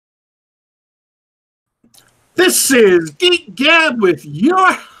This is Geek Gab with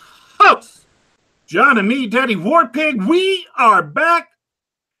your host, John and me, Daddy Warpig. We are back,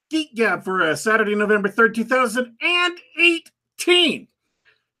 Geek Gab, for Saturday, November 3rd, 2018.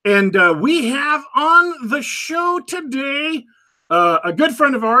 And we have on the show today a good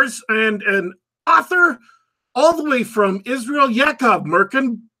friend of ours and an author all the way from Israel, Yakov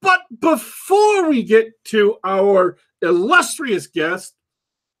Merkin. But before we get to our illustrious guest,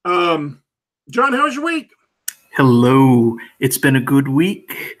 John, how was your week? Hello. It's been a good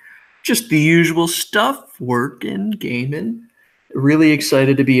week. Just the usual stuff, working, gaming. Really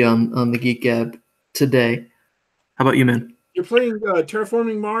excited to be on the Geek Gab today. How about you, man? You're playing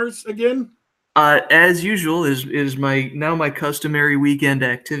Terraforming Mars again? As usual, is my customary weekend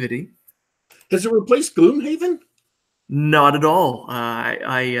activity. Has it replaced Gloomhaven? Not at all.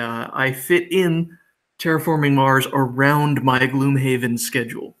 I fit in Terraforming Mars around my Gloomhaven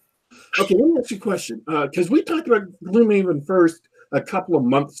schedule. Okay, let me ask you a question. Because we talked about Gloomhaven first a couple of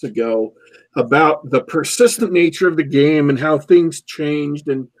months ago about the persistent nature of the game and how things changed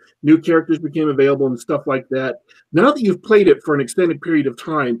and new characters became available and stuff like that. Now that you've played it for an extended period of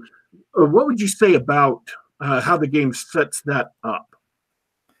time, what would you say about how the game sets that up?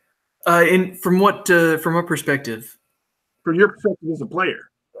 From what perspective? From your perspective as a player.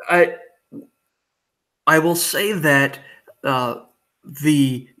 I will say that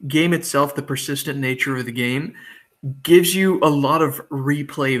the game itself, the persistent nature of the game, gives you a lot of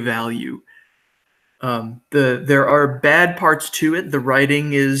replay value. There are bad parts to it. The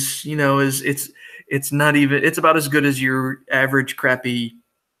writing is it's about as good as your average crappy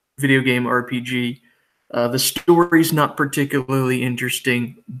video game RPG. The story's not particularly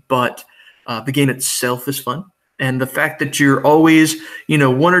interesting, but the game itself is fun. And the fact that you're always,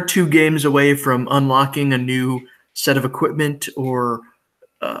 one or two games away from unlocking a new set of equipment or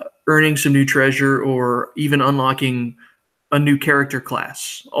earning some new treasure or even unlocking a new character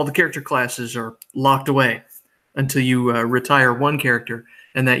class. All the character classes are locked away until you retire one character,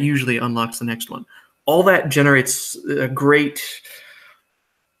 and that usually unlocks the next one. All that generates a great...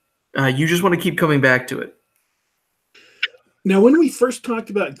 you just want to keep coming back to it. Now, when we first talked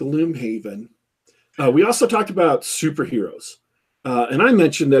about Gloomhaven, we also talked about superheroes. And I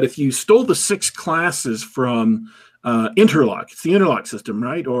mentioned that if you stole the 6 classes from Interlock, it's the Interlock system,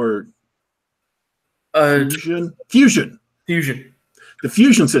 right? Or Fusion. The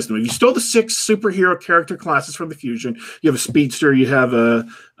Fusion system. If you stole the 6 superhero character classes from the Fusion, you have a speedster, you have a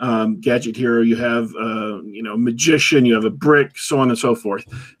gadget hero, you have a magician, you have a brick, so on and so forth.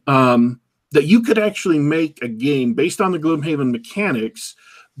 That you could actually make a game based on the Gloomhaven mechanics,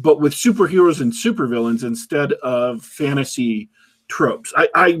 but with superheroes and supervillains instead of fantasy tropes.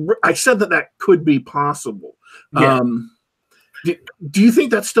 I said that could be possible. Yeah. Do you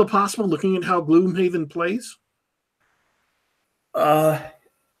think that's still possible, looking at how Gloomhaven plays? I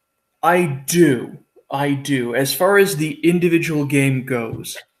do. As far as the individual game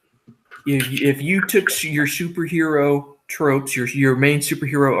goes, if you took your superhero tropes, your main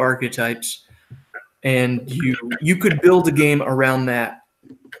superhero archetypes, and you could build a game around that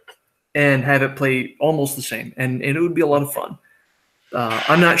and have it play almost the same, and it would be a lot of fun.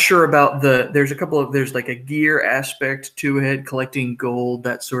 I'm not sure about there's like a gear aspect to it, collecting gold,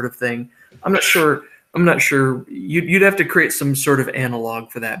 that sort of thing. I'm not sure. You'd have to create some sort of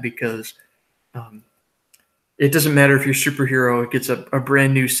analog for that, because it doesn't matter if your superhero gets a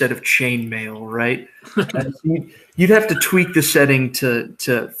brand new set of chainmail, right? You'd have to tweak the setting to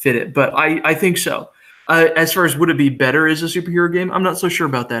fit it. But I think so. As far as would it be better as a superhero game, I'm not so sure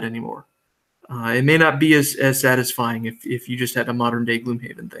about that anymore. It may not be as satisfying if you just had a modern day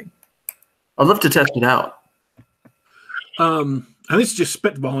Gloomhaven thing. I'd love to test it out. And this is just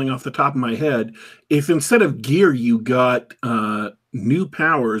spitballing off the top of my head. If instead of gear you got new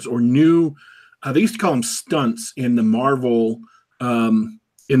powers or new, they used to call them stunts in the Marvel, in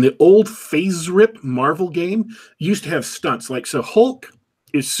the old Phase Rip Marvel game, you used to have stunts. So Hulk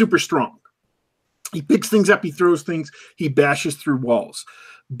is super strong. He picks things up, he throws things, he bashes through walls.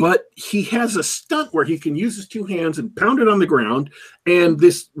 But he has a stunt where he can use his 2 hands and pound it on the ground, and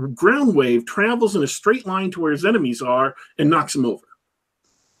this ground wave travels in a straight line to where his enemies are and knocks them over.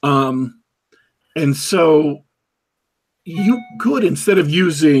 And so you could, instead of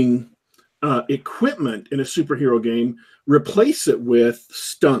using equipment in a superhero game, replace it with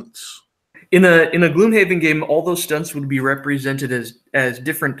stunts. In a Gloomhaven game, all those stunts would be represented as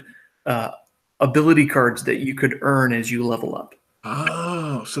different ability cards that you could earn as you level up.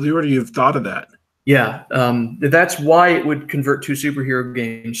 Oh, so they already have thought of that. Yeah, that's why it would convert to superhero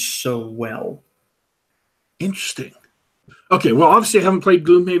games so well. Interesting. Okay, well, obviously I haven't played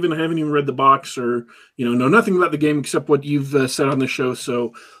Gloomhaven. I haven't even read the box or, know nothing about the game except what you've said on the show.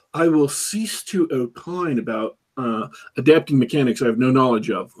 So I will cease to opine about adapting mechanics I have no knowledge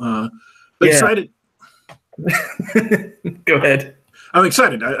of. But Yeah. excited. Go ahead. I'm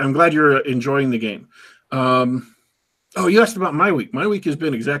excited. I'm glad you're enjoying the game. You asked about my week. My week has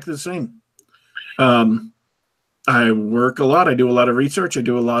been exactly the same. I work a lot. I do a lot of research. I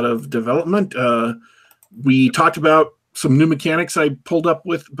do a lot of development. We talked about some new mechanics I pulled up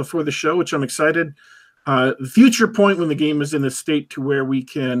with before the show, which I'm excited. The future point when the game is in a state to where we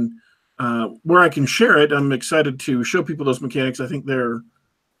can, where I can share it, I'm excited to show people those mechanics. I think they're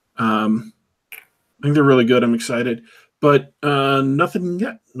really good. I'm excited, but nothing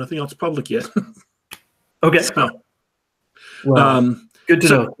yet. Nothing else public yet. Okay. So, well, good to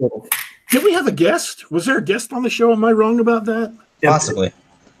know. Did we have a guest? Was there a guest on the show? Am I wrong about that? Possibly.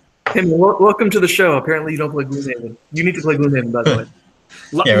 Hey, welcome to the show. Apparently, you don't play Gloomhaven. You need to play Gloomhaven, by the way.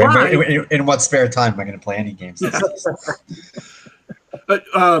 Yeah, in what spare time am I going to play any games? But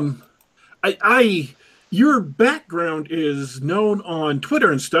your background is known on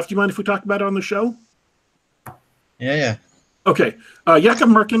Twitter and stuff. Do you mind if we talk about it on the show? Yeah. Okay. Yakov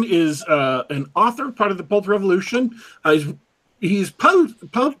Merkin is an author, part of the Pulp Revolution. He's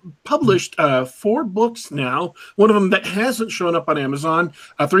published 4 books now. One of them that hasn't shown up on Amazon.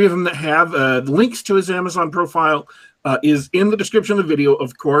 3 of them that have. Links to his Amazon profile is in the description of the video,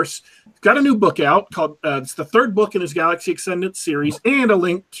 of course. He's got a new book out called, it's the 3rd book in his Galaxy Ascendant series, and a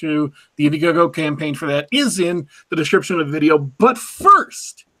link to the Indiegogo campaign for that is in the description of the video. But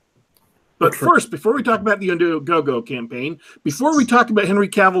first, before we talk about the Indiegogo campaign, before we talk about Henry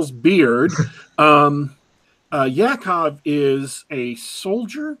Cavill's beard, Yakov is a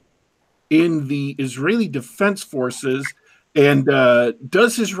soldier in the Israeli Defense Forces and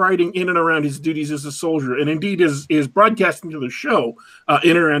does his writing in and around his duties as a soldier, and indeed is broadcasting to the show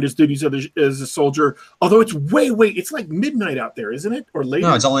in and around his duties as a soldier. Although it's it's like midnight out there, isn't it, or later?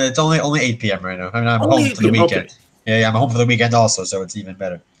 No, it's only 8 p.m. right now. I mean, I'm home for the weekend. Okay. Yeah, I'm home for the weekend also, so it's even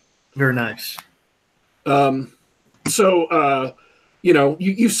better. Very nice. You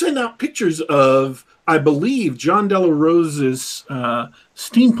send out pictures of, I believe, John Della Rose's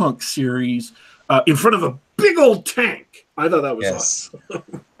steampunk series in front of a big old tank. I thought that was awesome.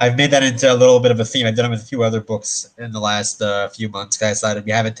 I've made that into a little bit of a theme. I've done it with a few other books in the last few months. I decided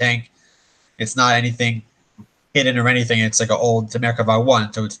we have a tank. It's not anything hidden or anything. It's like an old Merkava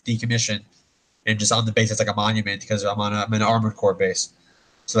 1, so it's decommissioned. And just on the base, it's like a monument because I'm in an armored core base.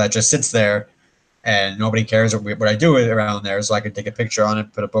 So that just sits there, and nobody cares what I do around there. So I can take a picture on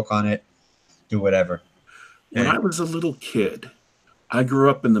it, put a book on it, do whatever. When I was a little kid, I grew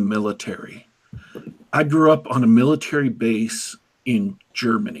up in the military. I grew up on a military base in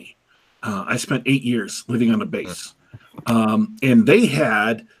Germany. I spent 8 years living on a base. And they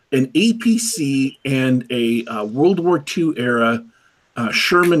had an APC and a World War II era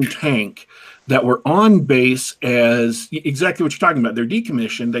Sherman tank that were on base as exactly what you're talking about. They're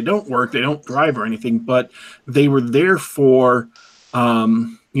decommissioned. They don't work. They don't drive or anything, but they were there for,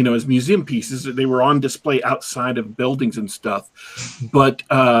 as museum pieces. They were on display outside of buildings and stuff. But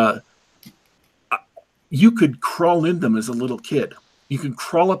you could crawl in them as a little kid. You could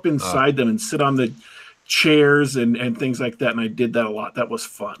crawl up inside them and sit on the chairs and things like that. And I did that a lot. That was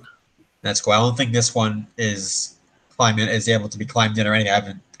fun. That's cool. I don't think this one is able to be climbed in or anything. I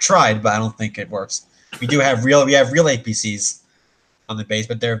haven't tried, but I don't think it works. We have real APCs on the base,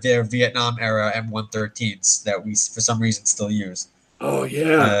 but they're Vietnam era M113s that we for some reason still use. Oh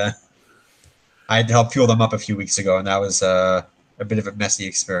yeah. I had to help fuel them up a few weeks ago, and that was a bit of a messy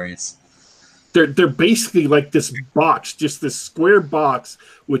experience. They're basically like this box, just this square box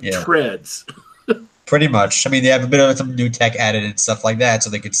with treads. Pretty much. I mean, they have a bit of some new tech added and stuff like that, so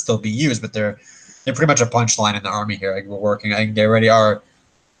they could still be used, but they're pretty much a punchline in the army here. Like, we're working. I think there already are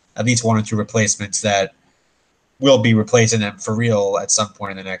at least 1 or 2 replacements that will be replacing them for real at some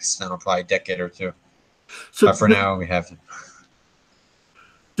point in the next, probably decade or 2. So but for now, we have them.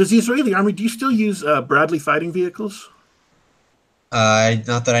 Does the Israeli army, do you still use Bradley fighting vehicles?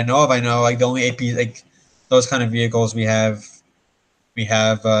 Not that I know of. I know like the only AP, like those kind of vehicles we have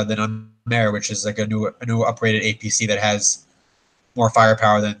the Namer, which is like a new upgraded APC that has more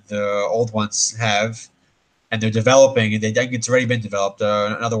firepower than the old ones have, and they're developing. And I think it's already been developed.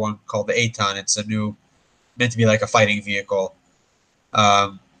 Another one called the Aton. It's meant to be like a fighting vehicle,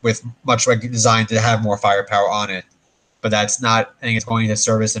 with much designed to have more firepower on it. But that's not. I think it's going into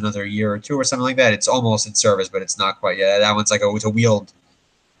service another year or 2 or something like that. It's almost in service, but it's not quite yet. That one's like a wheeled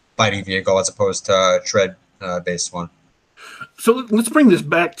fighting vehicle as opposed to a tread based one. So let's bring this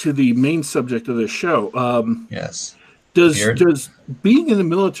back to the main subject of this show. Yes. Beard. Does being in the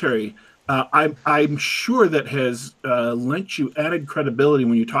military? I'm sure that has lent you added credibility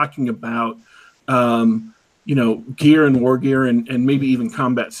when you're talking about gear and war gear and maybe even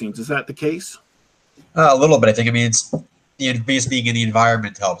combat scenes. Is that the case? A little bit, I think. I mean, it's the base being in the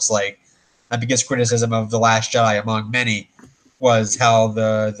environment helps. Like, my biggest criticism of The Last Jedi, among many, was how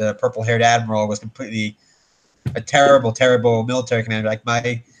the purple haired admiral was completely a terrible, terrible military commander. Like,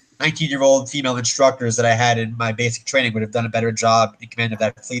 my 19-year-old female instructors that I had in my basic training would have done a better job in command of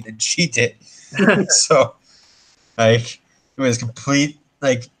that fleet than she did. So, like, it was complete.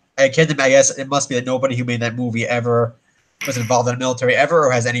 Like, I can't. I guess it must be that nobody who made that movie ever was involved in the military ever,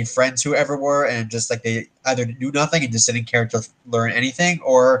 or has any friends who ever were, and just like they either knew nothing and just didn't care to learn anything,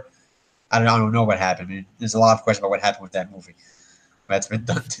 or I don't know what happened. I mean, there's a lot of questions about what happened with that movie. But it's been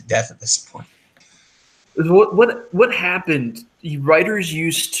done to death at this point. What happened? Writers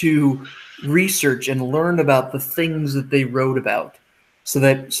used to research and learn about the things that they wrote about, so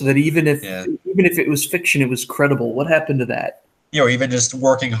that even if it was fiction, it was credible. What happened to that? Even just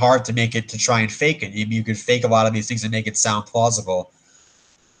working hard to make it, to try and fake it. You could fake a lot of these things and make it sound plausible,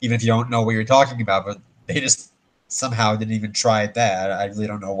 even if you don't know what you're talking about. But they just somehow didn't even try that. I really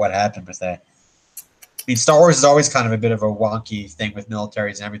don't know what happened with that. I mean, Star Wars is always kind of a bit of a wonky thing with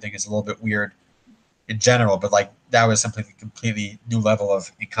militaries, and everything is a little bit weird in general. But like, that was something completely new level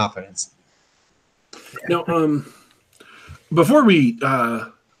of incompetence. Now, before we,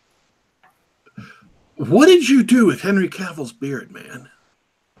 what did you do with Henry Cavill's beard, man?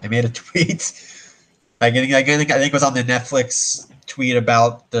 I made a tweet. I think it was on the Netflix tweet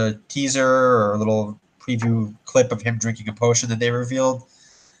about the teaser or a little preview clip of him drinking a potion that they revealed,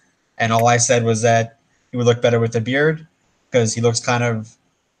 and all I said was that he would look better with a beard because he looks kind of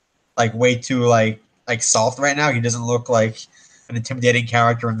like way too like soft right now. He doesn't look like an intimidating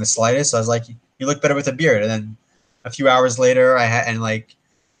character in the slightest. So I was like, you look better with a beard. And then a few hours later, like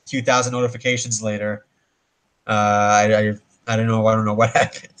 2,000 notifications later, I don't know what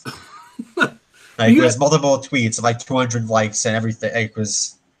happened. Like, there's multiple tweets of like 200 likes and everything. It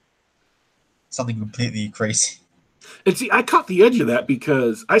was something completely crazy. And see, I caught the edge of that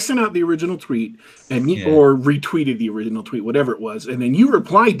because I sent out the original tweet or retweeted the original tweet, whatever it was, and then you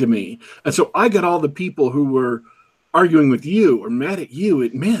replied to me, and so I got all the people who were arguing with you or mad at you.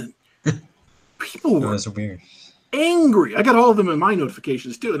 It meant people were weird, angry. I got all of them in my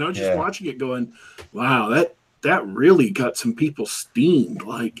notifications too, and I was just watching it, going, "Wow, that really got some people steamed."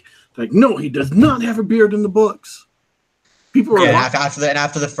 Like, no, he does not have a beard in the books. People are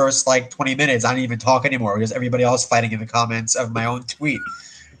after the first like 20 minutes, I didn't even talk anymore because everybody else fighting in the comments of my own tweet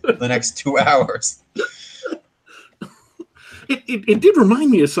for the next 2 hours. It did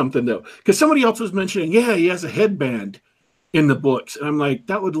remind me of something though, because somebody else was mentioning, he has a headband in the books, and I'm like,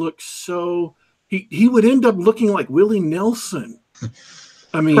 that would look so. He would end up looking like Willie Nelson.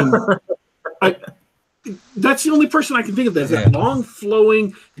 I mean, that's the only person I can think of that has that long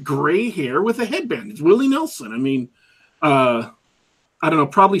flowing gray hair with a headband. It's Willie Nelson. I mean. I don't know,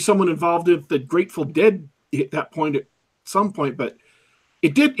 probably someone involved with the Grateful Dead at that point, at some point, but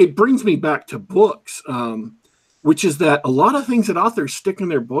it brings me back to books, which is that a lot of things that authors stick in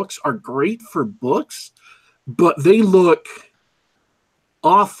their books are great for books, but they look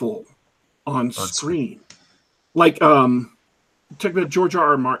awful on screen. Like, check out George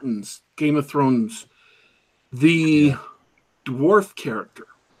R.R. Martin's Game of Thrones, the dwarf character,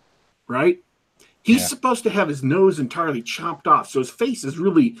 right? He's supposed to have his nose entirely chopped off, so his face is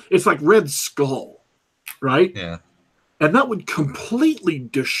it's like Red Skull, right? Yeah. And that would completely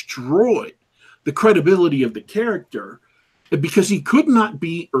destroy the credibility of the character because he could not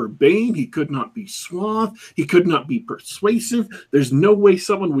be urbane, he could not be suave, he could not be persuasive. There's no way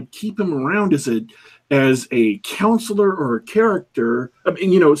someone would keep him around as a counselor or a character,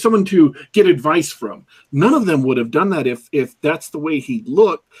 someone to get advice from. None of them would have done that if that's the way he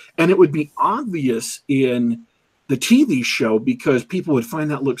looked. And it would be obvious in the TV show because people would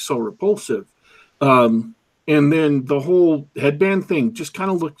find that look so repulsive. And then the whole headband thing just kind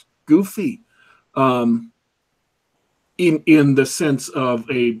of looked goofy in the sense of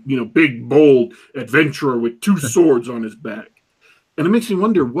a big, bold adventurer with two swords on his back. And it makes me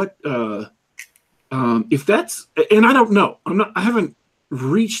wonder what... if that's, and I don't know, I haven't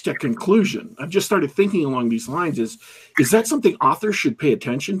reached a conclusion. I've just started thinking along these lines. Is that something authors should pay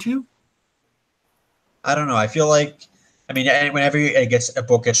attention to? I don't know. I feel like, whenever a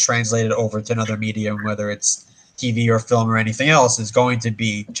book gets translated over to another medium, whether it's TV or film or anything else, there's going to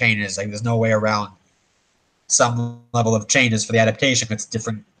be changes. Like, there's no way around some level of changes for the adaptation. It's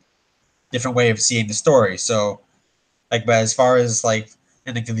a different way of seeing the story. So, like, but as far as like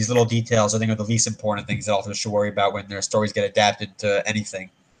And like these little details, I think, are the least important things that authors should worry about when their stories get adapted to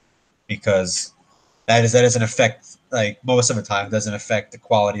anything, because that doesn't affect, like, most of the time it doesn't affect the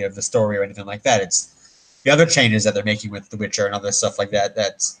quality of the story or anything like that. It's the other changes that they're making with The Witcher and other stuff like that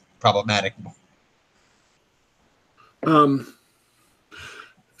that's problematic. So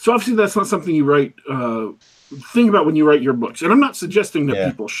obviously that's not something you write. Think about when you write your books, and I'm not suggesting that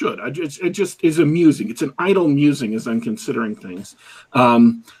people should. It just is amusing. It's an idle musing as I'm considering things.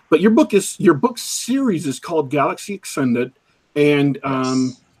 But your book series is called Galaxy Ascendant, and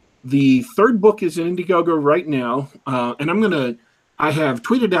the third book is in Indiegogo right now. And I have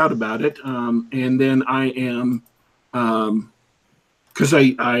tweeted out about it, and then I am because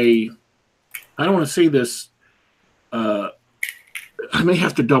I don't want to say this. I may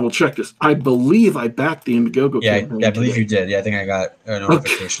have to double check this. I believe I backed the Indiegogo campaign. Yeah, I believe you did. Yeah, I think I got a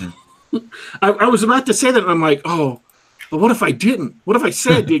notification. Okay. I was about to say that, and I'm like, oh, but what if I didn't? What if I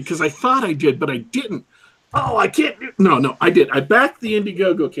said I did because I thought I did, but I didn't? Oh, I can't. No, I did. I backed the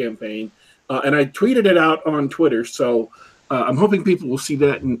Indiegogo campaign, and I tweeted it out on Twitter. So I'm hoping people will see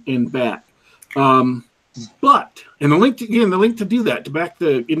that in back. And the link to do that, to back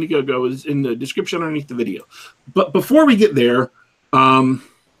the Indiegogo, is in the description underneath the video. But before we get there,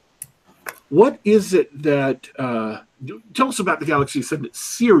 what is it that tell us about the Galaxy Ascendant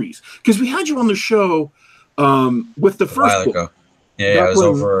series? Because we had you on the show with the first book. Ago. Yeah, it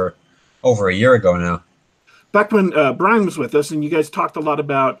was over a year ago now. Back when Brian was with us, and you guys talked a lot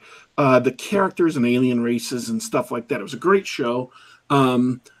about the characters and alien races and stuff like that. It was a great show.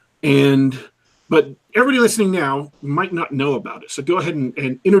 But everybody listening now might not know about it. So go ahead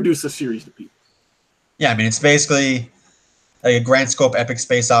and introduce the series to people. Yeah, I mean, it's basically like a grand scope epic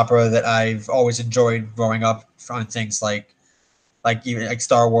space opera that I've always enjoyed growing up on things like even like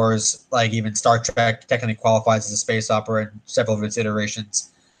Star Wars, like even Star Trek technically qualifies as a space opera in several of its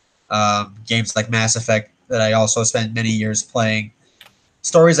iterations. Games like Mass Effect that I also spent many years playing.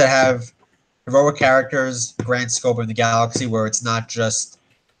 Stories that have heroic characters, grand scope of the galaxy, where it's not just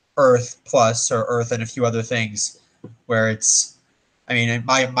Earth plus or Earth and a few other things, where it's, I mean, in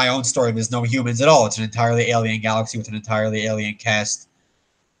my own story, there's no humans at all. It's an entirely alien galaxy with an entirely alien cast,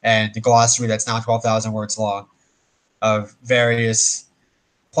 and the glossary that's now 12,000 words long of various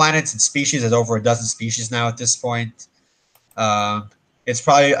planets and species. There's over a dozen species now at this point. It's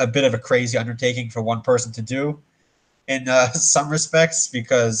probably a bit of a crazy undertaking for one person to do in some respects,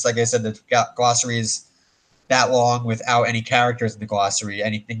 because, like I said, the glossary is that long without any characters in the glossary.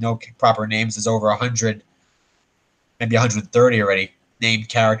 Anything, no proper names. There's over 100, maybe 130 already named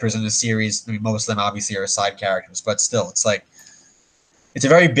characters in the series. I mean, most of them obviously are side characters, but still, it's like, it's a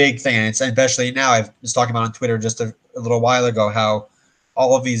very big thing. And it's, especially now, I was talking about on Twitter just a little while ago how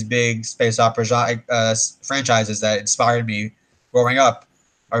all of these big space opera franchises that inspired me growing up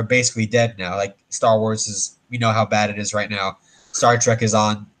are basically dead now. Like Star Wars is, we know how bad it is right now. Star Trek is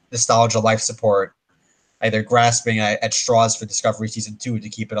on nostalgia life support, either grasping at straws for Discovery Season 2 to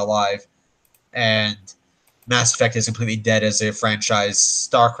keep it alive. And Mass Effect is completely dead as a franchise.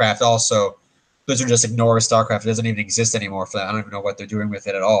 StarCraft also, Blizzard just ignores StarCraft. It doesn't even exist anymore for that. I don't even know what they're doing with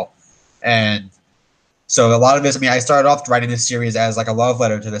it at all. And so a lot of this, I mean, I started off writing this series as like a love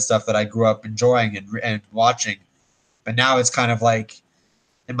letter to the stuff that I grew up enjoying and watching. But now it's kind of like,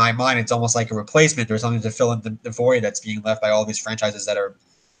 in my mind, it's almost like a replacement or something to fill in the void that's being left by all these franchises that are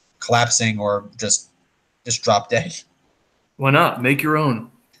collapsing or just drop dead. Why not? Make your own.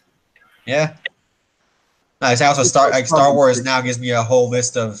 Yeah. Nice. Also, Star Wars now gives me a whole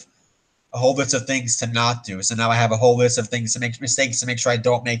list of things to not do. So now I have a whole list of things to make mistakes to make sure I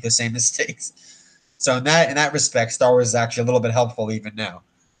don't make the same mistakes. So in that respect, Star Wars is actually a little bit helpful even now,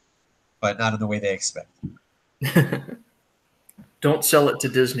 but not in the way they expect. Don't sell it to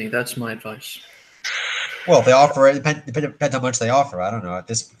Disney. That's my advice. Well, if they offer it, depends how much they offer. I don't know at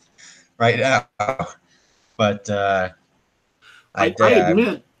this right now. But I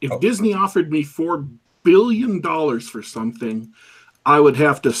admit, if Disney offered me $4 billion for something, I would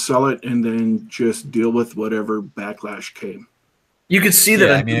have to sell it and then just deal with whatever backlash came. You could see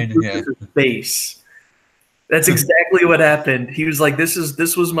that on his face. That's exactly what happened. He was like, "This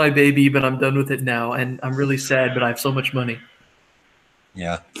was my baby, but I'm done with it now, and I'm really sad, but I have so much money."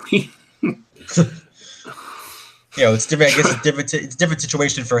 Yeah. It's different. I guess it's a different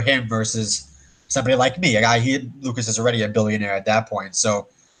situation for him versus somebody like me. Lucas is already a billionaire at that point, so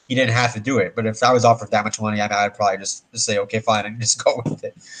he didn't have to do it. But if I was offered that much money, I'd probably just say, okay, fine, and just go with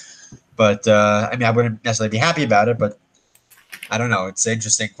it. But I mean, I wouldn't necessarily be happy about it, but I don't know. It's an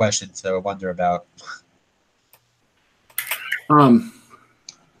interesting question to wonder about. So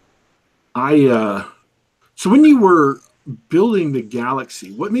when you were building the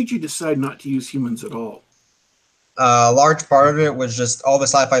galaxy, what made you decide not to use humans at all? A large part of it was just all the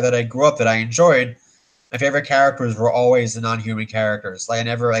sci-fi that I grew up that I enjoyed. My favorite characters were always the non-human characters. Like I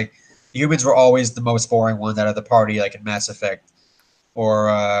never like humans were always the most boring ones out of the party, like in Mass Effect or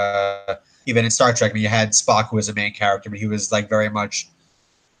even in Star Trek. I mean, you had Spock, who was a main character, but he was like very much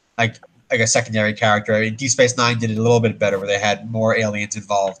like a secondary character. I mean, Deep Space Nine did it a little bit better, where they had more aliens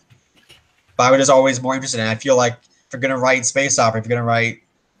involved. But I was just always more interested in it. I feel like if you're gonna write space opera, if you're gonna write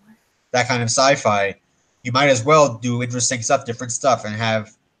that kind of sci-fi, you might as well do interesting stuff, different stuff, and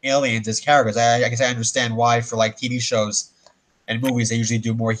have aliens as characters. I guess I understand why for like TV shows and movies they usually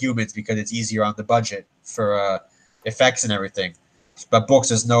do more humans because it's easier on the budget for effects and everything. But books,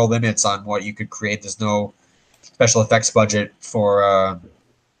 there's no limits on what you could create. There's no special effects budget for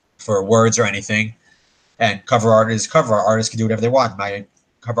words or anything. And cover artists can do whatever they want. My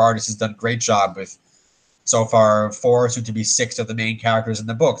cover artist has done a great job with so far 4, soon to be 6 of the main characters in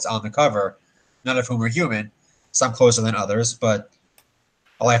the books on the cover, none of whom are human. Some closer than others, but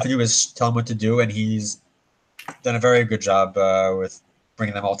all I have to do is tell him what to do, and he's done a very good job with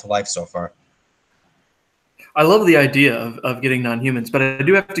bringing them all to life so far. I love the idea of getting non-humans, but I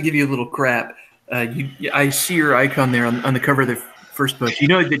do have to give you a little crap. I see your icon there on the cover of the first book. You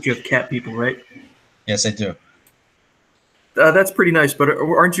know that you have cat people, right? Yes, I do. That's pretty nice, but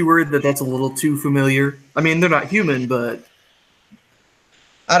aren't you worried that that's a little too familiar? I mean, they're not human, but...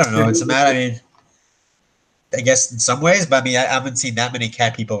 I don't know. It's a matter, I mean, I guess in some ways, but I mean, I haven't seen that many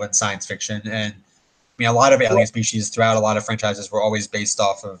cat people in science fiction, and I mean, a lot of alien species throughout a lot of franchises were always based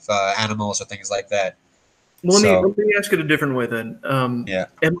off of animals or things like that. Well, let me ask it a different way then. Yeah.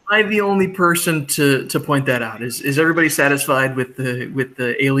 Am I the only person to point that out? Is everybody satisfied with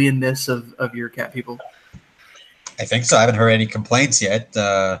the alienness of your cat people? I think so. I haven't heard any complaints yet.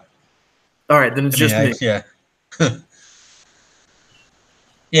 All right, then it's just me. Yeah.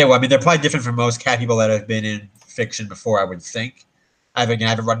 Yeah, well, I mean, they're probably different from most cat people that have been in fiction before, I would think. I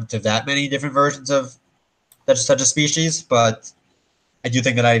haven't run into that many different versions of such a species, but I do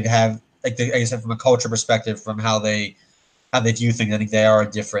think that I have, like I said, from a culture perspective, from how they view things, I think they are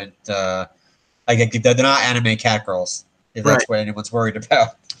different. Like they're not anime cat girls, if that's what anyone's worried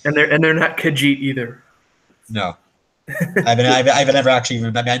about. And they're not Khajiit either. No. I haven't ever actually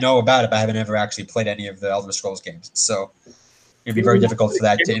even, I mean, I know about it, but I haven't ever actually played any of the Elder Scrolls games, so it'd be very difficult for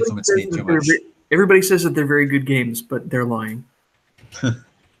that to influence me too much. Everybody says that they're very good games, but they're lying. Even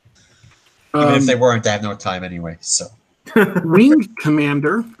if they weren't, I have no time anyway. So, Wing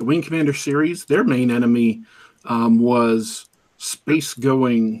Commander, the Wing Commander series, their main enemy was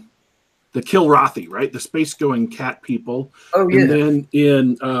space-going, the Kilrathi, right? The space-going cat people. Oh, yeah. And then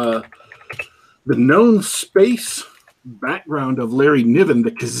in the known space background of Larry Niven,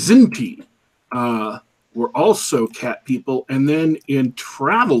 the Kzinti, were also cat people. And then in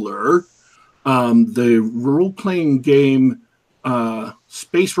Traveler, the role-playing game,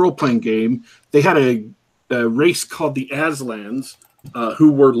 space role-playing game, they had a race called the Aslans,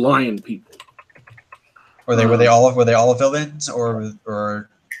 who were lion people. Were they all villains or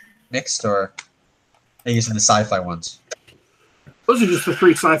mixed, or are you using the sci-fi ones? Those are just the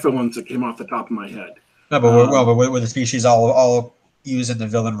 3 sci-fi ones that came off the top of my head. No, but were the species all using the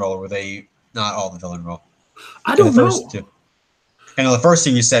villain role, or were they not all the villain role? I don't know. I know the first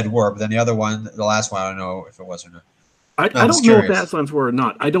 2 you said were, but then the other one, the last one, I don't know if it was or not. I don't know if the Aslans were or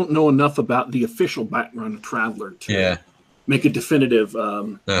not. I don't know enough about the official background of Traveler to make a definitive.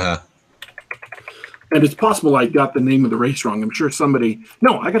 And it's possible I got the name of the race wrong. I'm sure somebody...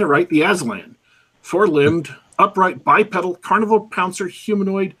 No, I got it right. The Aslan. 4-limbed, upright, bipedal, carnivore, pouncer,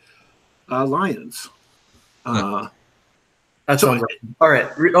 humanoid lions. That's all right.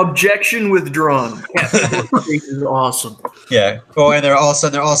 Objection withdrawn. This is awesome. Yeah. Well, and there are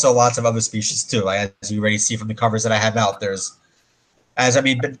also lots of other species too. Like, as you already see from the covers that I have out,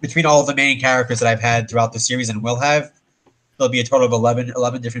 between all of the main characters that I've had throughout the series and will have, there'll be a total of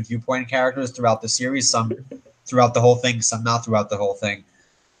 11 different viewpoint characters throughout the series. Some throughout the whole thing, some not throughout the whole thing,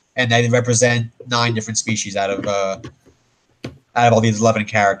 and they represent 9 different species out of all these 11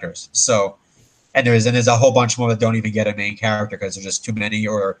 characters. So. And there's a whole bunch more that don't even get a main character because there's just too many,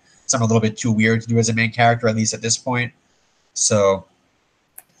 or some are a little bit too weird to do as a main character, at least at this point. So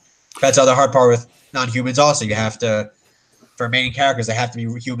that's the other hard part with non-humans also. You have to, for main characters, they have to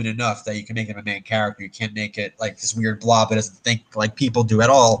be human enough that you can make them a main character. You can't make it like this weird blob that doesn't think like people do at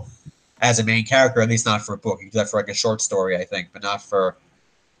all as a main character, at least not for a book. You can do that for like a short story, I think, but not for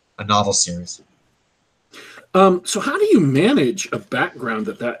a novel series. So how do you manage a background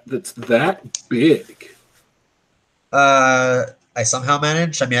that's that big? I somehow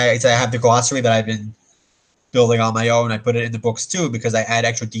manage. I mean, I have the glossary that I've been building on my own. I put it in the books too because I add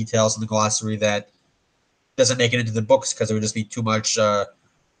extra details in the glossary that doesn't make it into the books because it would just be too much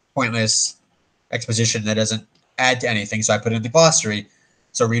pointless exposition that doesn't add to anything. So I put it in the glossary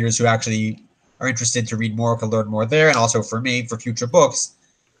so readers who actually are interested to read more can learn more there. And also for me, for future books,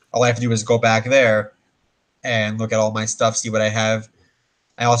 all I have to do is go back there and look at all my stuff, see what I have.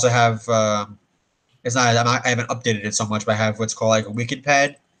 I also have I haven't updated it so much, but I have what's called like a Wicked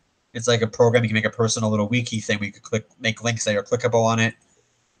Pad. It's like a program you can make a personal little wiki thing where you could make links that are clickable on it,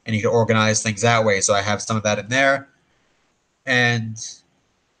 and you can organize things that way. So I have some of that in there, and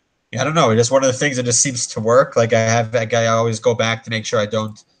yeah, I don't know. It's just one of the things that just seems to work. Like I always go back to make sure I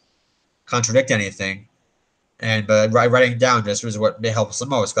don't contradict anything, and but writing down just is what helps the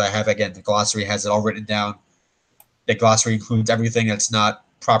most. But I have again the glossary has it all written down. The glossary includes everything that's not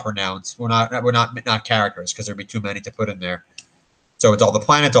proper nouns. We're not characters because there'd be too many to put in there. So it's all the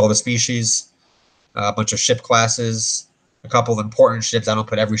planets, all the species, a bunch of ship classes, a couple of important ships. I don't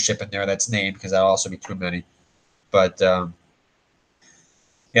put every ship in there that's named because that'll also be too many. But yeah,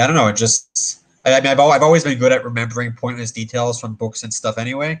 I don't know. It just I mean I've always been good at remembering pointless details from books and stuff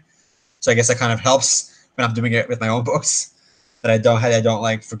anyway. So I guess that kind of helps when I'm doing it with my own books. That I don't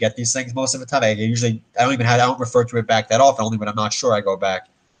like forget these things most of the time. I don't refer to it back that often. Only when I'm not sure I go back,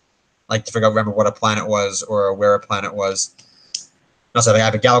 like to remember what a planet was or where a planet was. Also, I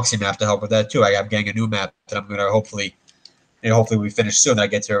have a galaxy map to help with that too. I'm getting a new map that I'm gonna hopefully we finish soon. I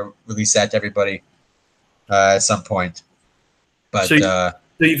get to release that to everybody at some point. But so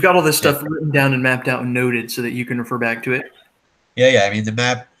you've got all this stuff written down and mapped out and noted so that you can refer back to it. Yeah. I mean, the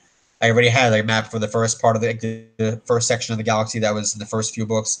map. I already had a map for the first part of the first section of the galaxy that was in the first few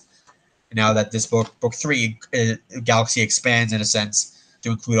books. And now that this book 3, Galaxy expands in a sense to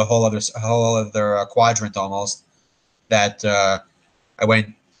include a whole other quadrant almost. That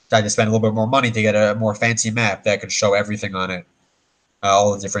I had to spend a little bit more money to get a more fancy map that could show everything on it,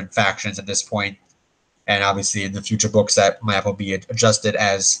 all the different factions at this point. And obviously, in the future books, that map will be adjusted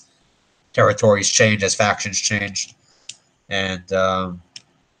as territories change, as factions change, and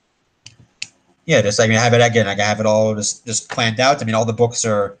yeah, just I have it again. I have it all just planned out. I mean, all the books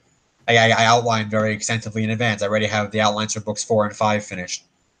are I outlined very extensively in advance. I already have the outlines for books 4 and 5 finished,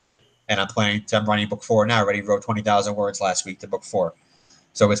 and I'm writing book 4 now. I already wrote 20,000 words last week to book 4,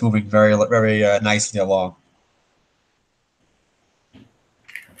 so it's moving very nicely along.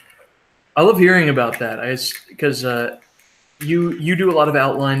 I love hearing about that. Because you do a lot of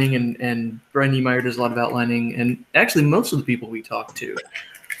outlining, and Brian Niemeyer does a lot of outlining, and actually most of the people we talk to.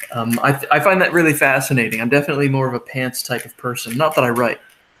 I find that really fascinating. I'm definitely more of a pants type of person. Not that I write.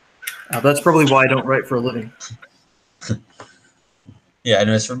 That's probably why I don't write for a living. Yeah, and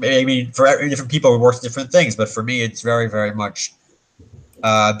it's for different people it works different things, but for me it's very, very much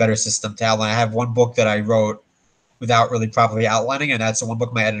a better system to outline. I have one book that I wrote without really properly outlining, and that's the one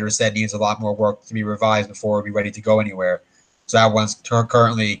book my editor said needs a lot more work to be revised before it'll be ready to go anywhere. So that one's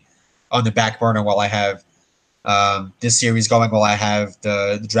currently on the back burner while I have this series going, while I have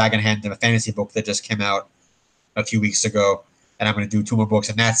the Dragon Hand, the fantasy book that just came out a few weeks ago, and I'm going to do 2 more books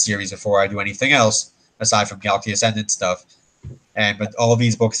in that series before I do anything else aside from Galaxy Ascendant stuff. But all of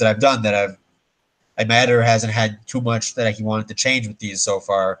these books that I've done my editor hasn't had too much that he wanted to change with these so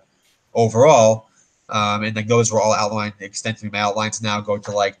far overall. And like those were all outlined extensively. My outlines now go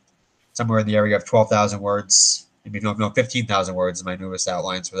to like somewhere in the area of 12,000 words, maybe 15,000 words in my newest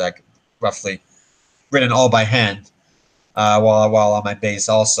outlines for that, roughly written all by hand. While on my base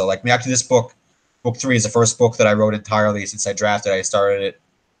also, like actually this book 3 is the first book that I wrote entirely since I drafted. I started it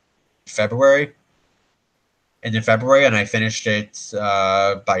in February, and I finished it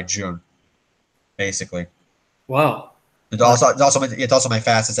by June, basically. Wow. It's also my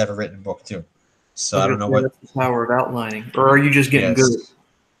fastest ever written book too. So I don't know what the power of outlining, or are you just getting good?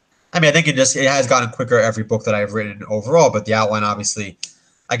 I mean, I think it has gotten quicker every book that I've written overall, but the outline obviously,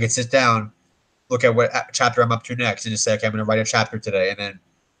 I could sit down, look at what chapter I'm up to next, and just say, okay, I'm going to write a chapter today, and then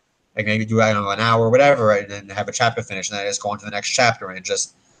I maybe do an hour or whatever, right, and then have a chapter finished, and then I just go on to the next chapter and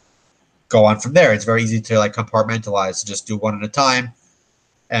just go on from there. It's very easy to like compartmentalize, to just do one at a time,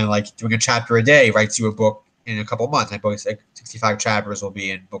 and like doing a chapter a day writes you a book in a couple months. My book's like 65 chapters will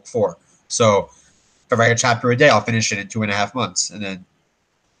be in book 4. So if I write a chapter a day, I'll finish it in 2.5 months, and then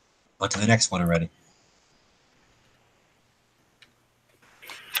on to the next one already.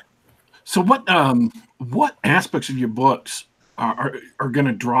 So what aspects of your books are going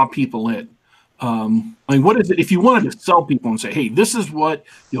to draw people in? I mean, what is it if you wanted to sell people and say, hey, this is what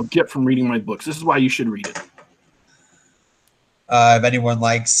you'll get from reading my books. This is why you should read it. If anyone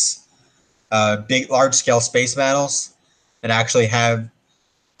likes large-scale space battles that actually have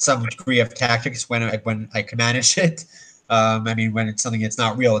some degree of tactics when I can manage it. I mean, when it's something that's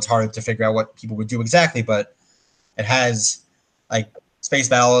not real, it's harder to figure out what people would do exactly. But it has like space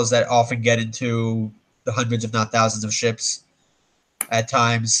battles that often get into the hundreds, if not thousands, of ships at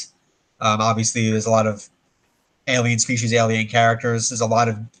times. Obviously, there's a lot of alien species, alien characters. There's a lot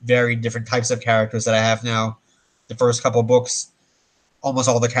of very different types of characters that I have now. The first couple books, almost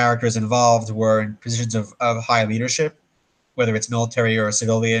all the characters involved were in positions of high leadership, whether it's military or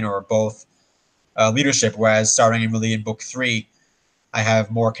civilian or both leadership. Whereas starting really in book 3, I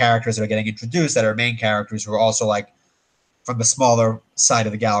have more characters that are getting introduced that are main characters who are also like from the smaller side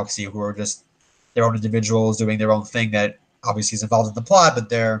of the galaxy, who are just their own individuals doing their own thing that obviously is involved in the plot, but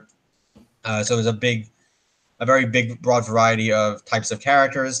they're so there's a very big, broad variety of types of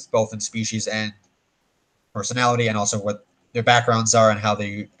characters, both in species and personality, and also what their backgrounds are and how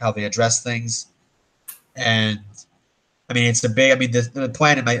they address things. And I mean, it's a big. I mean, the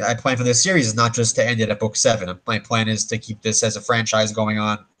plan. I plan for this series is not just to end it at book 7. My plan is to keep this as a franchise going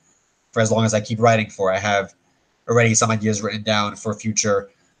on for as long as I keep writing for. I have already some ideas written down for future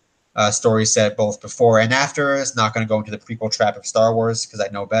stories set both before and after. It's not going to go into the prequel trap of Star Wars because I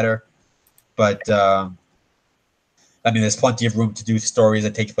know better. But I mean, there's plenty of room to do stories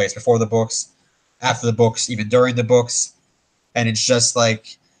that take place before the books, after the books, even during the books, and it's just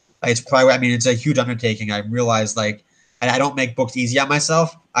like it's probably. I mean, it's a huge undertaking. I realized like, and I don't make books easy on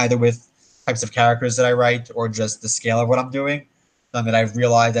myself either with types of characters that I write or just the scale of what I'm doing. That I've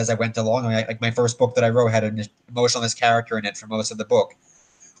realized as I went along. Like my first book that I wrote had an emotionless character in it for most of the book,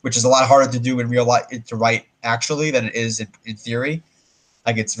 which is a lot harder to do in real life to write actually than it is in theory.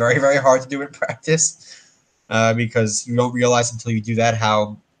 Like it's very, very hard to do in practice because you don't realize until you do that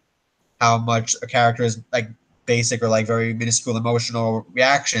how much a character's like basic or like very minuscule emotional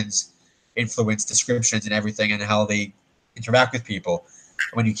reactions influence descriptions and everything and how they interact with people.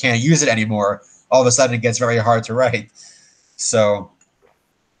 When you can't use it anymore, all of a sudden it gets very hard to write. So,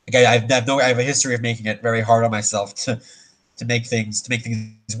 like I have a history of making it very hard on myself to make things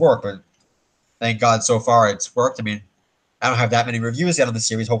work. But thank God so far it's worked. I mean, I don't have that many reviews yet on the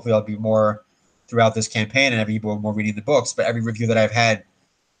series. Hopefully, I'll be more throughout this campaign and have people more reading the books. But every review that I've had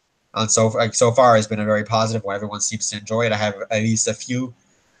on so far has been a very positive one. Everyone seems to enjoy it. I have at least a few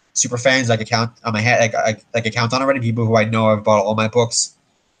super fans I could count on my head. I could count on already. People who I know have bought all my books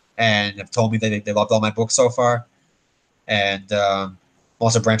and have told me that they loved all my books so far. And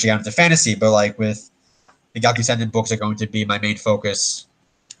also branching out into fantasy, but like with the Ascendant books are going to be my main focus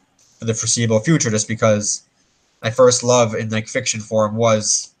for the foreseeable future, just because my first love in like fiction form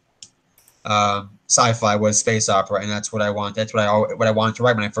was sci-fi, was space opera, and that's what I want. That's what I wanted to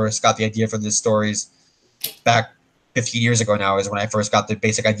write when I first got the idea for the stories back 15 years ago. Now is when I first got the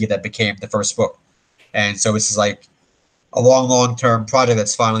basic idea that became the first book, and so this is like a long-term project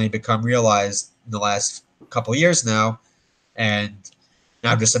that's finally become realized in the last couple of years now. And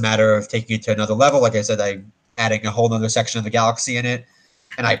now just a matter of taking it to another level. Like I said, I'm adding a whole other section of the galaxy in it.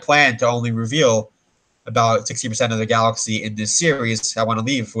 And I plan to only reveal about 60% of the galaxy in this series. I want to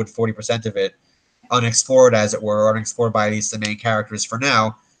leave with 40% of it unexplored, as it were, unexplored by at least the main characters for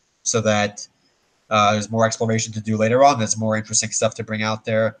now, so that there's more exploration to do later on. There's more interesting stuff to bring out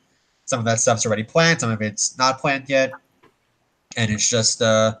there. Some of that stuff's already planned. Some of it's not planned yet. And it's just,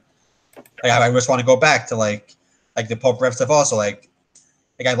 I just want to go back to like the Pope Rev stuff also. Like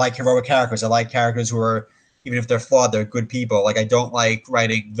I like heroic characters. I like characters who are, even if they're flawed, they're good people. Like I don't like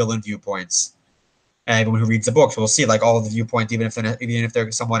writing villain viewpoints. And everyone who reads the books will see like all of the viewpoints, even if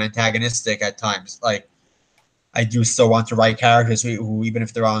they're somewhat antagonistic at times. Like I do still want to write characters who even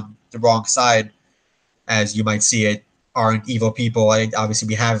if they're on the wrong side, as you might see it, aren't evil people. Obviously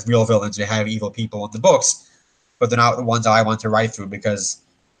we have real villains, we have evil people in the books, but they're not the ones I want to write through, because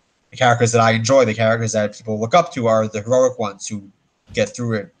the characters that I enjoy, the characters that people look up to, are the heroic ones who get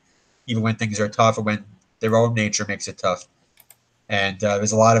through it, even when things are tough or when their own nature makes it tough. And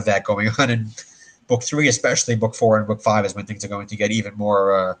there's a lot of that going on in book 3, especially book 4 and book 5 is when things are going to get even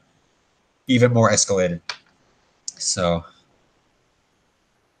more escalated. So,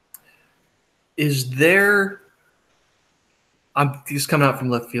 is there? I'm just coming out from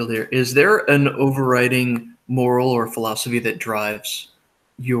left field here. Is there an overriding moral or philosophy that drives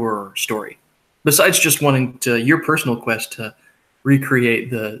your story, besides just wanting to your personal quest to recreate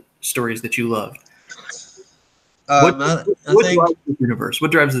the stories that you loved? What drives this universe?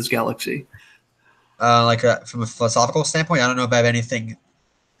 What drives this galaxy? From a philosophical standpoint, I don't know if I have anything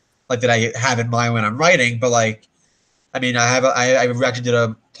like that I have in mind when I'm writing, but like, I mean, I actually did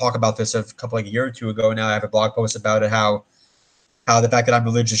a talk about this a year or two ago. Now I have a blog post about it, how the fact that I'm a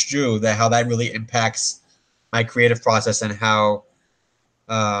religious Jew, how that really impacts my creative process, and how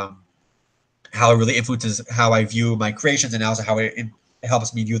how it really influences how I view my creations, and also how it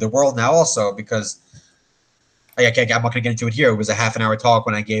helps me view the world now also, because I'm not going to get into it here. It was a half an hour talk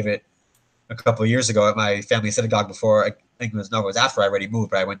when I gave it a couple of years ago at my family synagogue before. I think it was after I already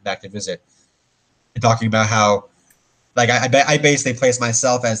moved, but I went back to visit, and talking about how, like, I basically place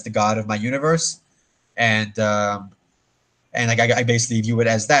myself as the god of my universe, and like I basically view it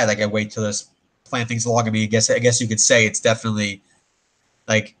as that. Like, I wait till this plan things along. I mean, I guess you could say it's definitely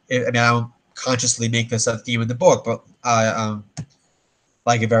like, I mean, I don't consciously make this a theme in the book, but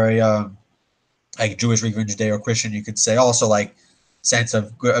like a very like Jewish or even Judeo-Christian, you could say also, like, sense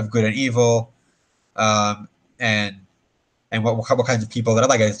of good and evil, and what kinds of people that I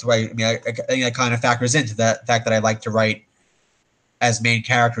like. I mean, I think that kind of factors into that fact that I like to write as main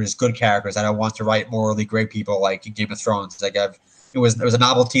characters good characters. I don't want to write morally great people like in Game of Thrones. Like, it was a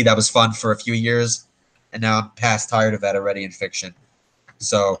novelty that was fun for a few years, and now I'm past tired of that already in fiction.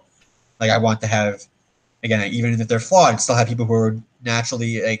 So, like, I want to have, again, even if they're flawed, still have people who are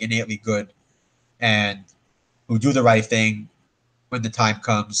naturally, like, innately good, and who do the right thing when the time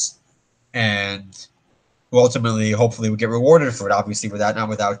comes, and who ultimately, hopefully, will get rewarded for it. Obviously, not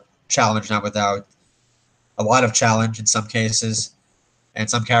without challenge, not without a lot of challenge in some cases. And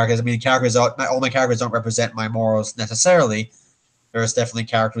some characters, I mean, all my characters don't represent my morals necessarily. There's definitely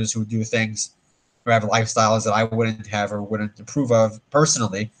characters who do things, who have lifestyles that I wouldn't have or wouldn't approve of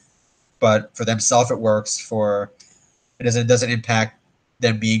personally. But for themselves, it works. It doesn't impact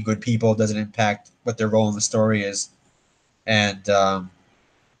them being good people. It doesn't impact what their role in the story is. And yeah,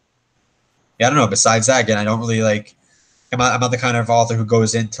 I don't know. Besides that, again, I don't really like. I'm not the kind of author who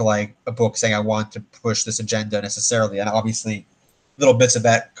goes into, like, a book saying I want to push this agenda necessarily. And obviously, little bits of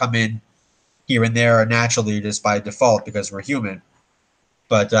that come in here and there naturally just by default because we're human.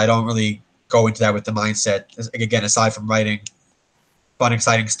 But I don't really go into that with the mindset. Again, aside from writing fun,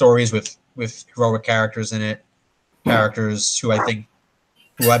 exciting stories with heroic characters in it, characters who I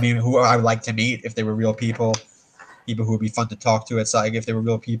would like to meet if they were real people who would be fun to talk to outside if they were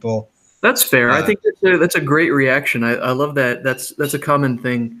real people. That's fair. I think that's a great reaction. I love that. That's a common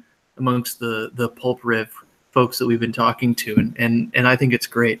thing amongst the pulp riff folks that we've been talking to, and I think it's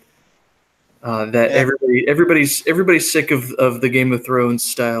great that everybody's sick of the Game of Thrones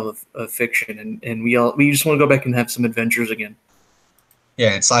style of fiction, and we just want to go back and have some adventures again.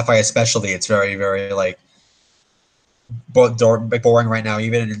 Yeah, and sci-fi especially, it's very, very, like, boring right now.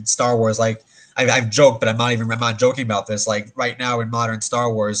 Even in Star Wars, like, I've joked, but I'm not joking about this. Like, right now in modern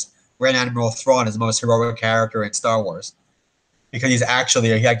Star Wars, Grand Admiral Thrawn is the most heroic character in Star Wars, because he's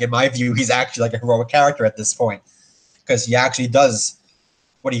actually, like, in my view, he's actually like a heroic character at this point, because he actually does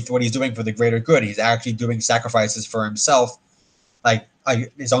what he's doing for the greater good. He's actually doing sacrifices for himself, like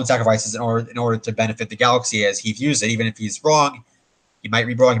his own sacrifices in order to benefit the galaxy as he views it. Even if he's wrong, he might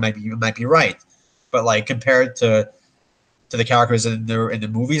be wrong, he might be right. But, like, compared to the characters in the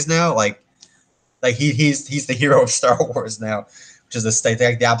movies now, like he's the hero of Star Wars now, which is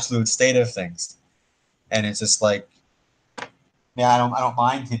the absolute state of things. And it's just like, yeah, I don't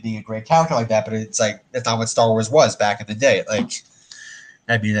mind him being a great character like that, but it's like that's not what Star Wars was back in the day. Like,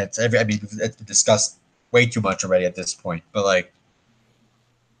 I mean, it's been discussed way too much already at this point. But, like,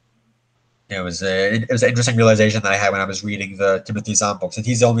 it was an interesting realization that I had when I was reading the Timothy Zahn books, and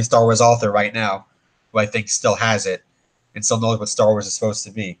he's the only Star Wars author right now who I think still has it and still knows what Star Wars is supposed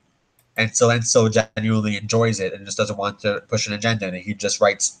to be, and so genuinely enjoys it and just doesn't want to push an agenda in it. He just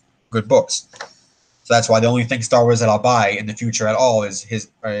writes good books. So that's why the only thing Star Wars that I'll buy in the future at all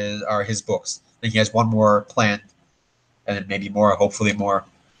are his books. I think he has one more planned, and then maybe more, hopefully more.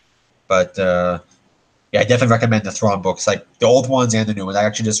 But yeah, I definitely recommend the Thrawn books, like the old ones and the new ones. I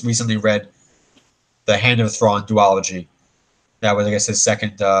actually just recently read the Hand of Thrawn duology. That was, I guess, his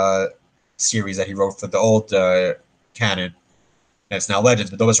second series that he wrote for the old canon. And it's now Legends,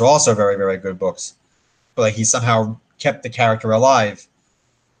 but those are also very, very good books. But, like, he somehow kept the character alive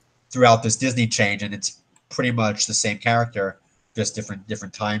throughout this Disney change, and it's pretty much the same character, just different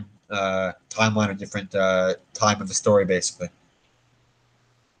timeline or different time of the story, basically.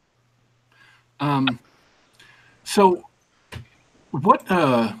 So, what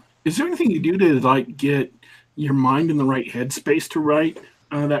is there anything you do to, like, get your mind in the right headspace to write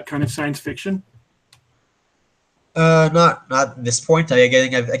that kind of science fiction? Not at this point. I've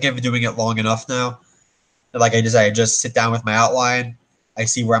been doing it long enough now. Like, I just sit down with my outline. I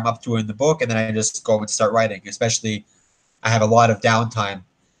see where I'm up to in the book, and then I just go and start writing. Especially, I have a lot of downtime,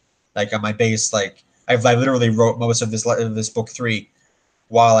 like, on my base. Like, I literally wrote most of this book 3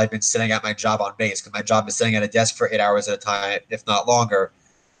 while I've been sitting at my job on base, because my job is sitting at a desk for 8 hours at a time, if not longer,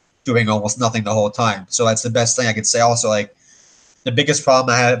 doing almost nothing the whole time. So that's the best thing I could say. Also, like, the biggest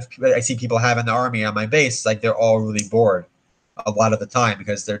problem I see people have in the army on my base is like they're all really bored a lot of the time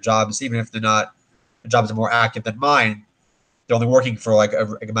because their jobs, even if their jobs are more active than mine, they're only working for like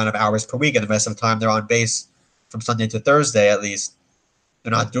a amount of hours per week, and the rest of the time they're on base from Sunday to Thursday at least.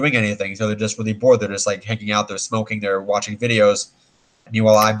 They're not doing anything, so they're just really bored. They're just like hanging out, they're smoking, they're watching videos, and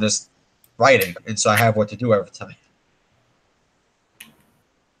meanwhile I'm just writing, and so I have what to do every time.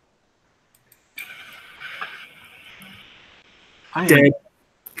 Dad,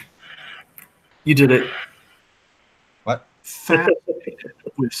 you did it. What?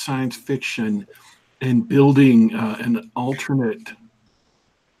 With science fiction and building an alternate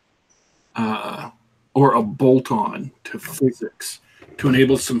or a bolt-on to physics to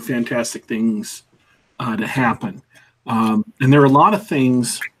enable some fantastic things to happen. And there are a lot of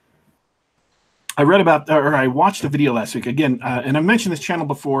things I read about, or I watched a video last week again, and I mentioned this channel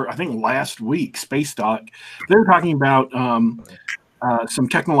before, I think last week, Space Doc. They were talking about some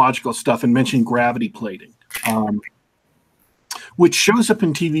technological stuff and mentioned gravity plating, which shows up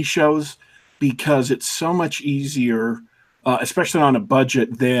in TV shows because it's so much easier, especially on a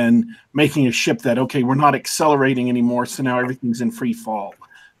budget, than making a ship that, okay, we're not accelerating anymore, so now everything's in free fall.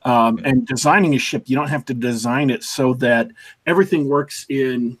 And designing a ship, you don't have to design it so that everything works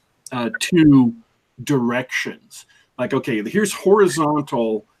in two directions. Like, okay, here's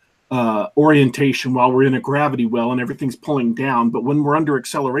horizontal orientation while we're in a gravity well and everything's pulling down. But when we're under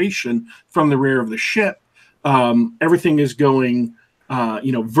acceleration from the rear of the ship, everything is going,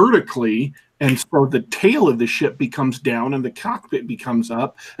 vertically. And so the tail of the ship becomes down and the cockpit becomes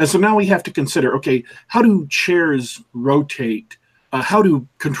up. And so now we have to consider, okay, how do chairs rotate? How do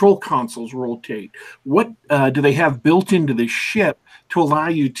control consoles rotate? What do they have built into the ship to allow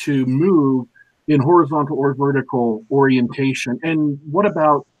you to move in horizontal or vertical orientation? And what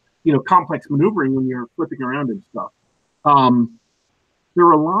about, complex maneuvering when you're flipping around and stuff? There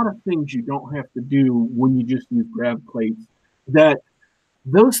are a lot of things you don't have to do when you just use grav plates that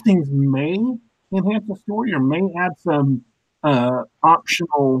those things may enhance the story or may add some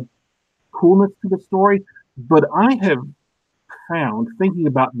optional coolness to the story. But I have found, thinking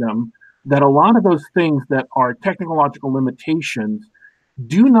about them, that a lot of those things that are technological limitations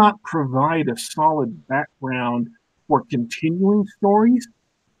do not provide a solid background for continuing stories.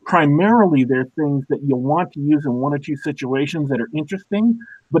 Primarily, they're things that you'll want to use in one or two situations that are interesting.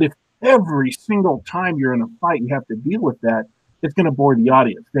 But if every single time you're in a fight you have to deal with that, it's going to bore the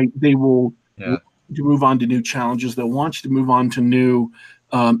audience. They will want to move on to new challenges. They'll want you to move on to new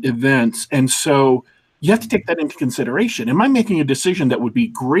events. And so you have to take that into consideration. Am I making a decision that would be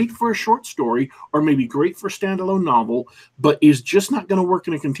great for a short story or maybe great for a standalone novel, but is just not going to work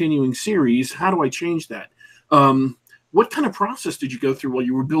in a continuing series? How do I change that? What kind of process did you go through while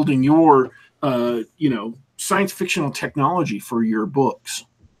you were building your, science fictional technology for your books?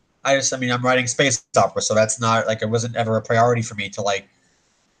 I'm writing space opera, so that's not like, it wasn't ever a priority for me to like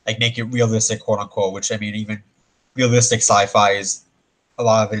make it realistic, quote unquote, which even realistic sci-fi is, a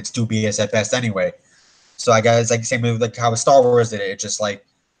lot of it's dubious at best anyway. So I guess like same with like how Star Wars did it. It's just like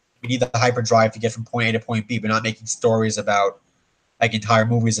we need the hyperdrive to get from point A to point B, but not making stories about like entire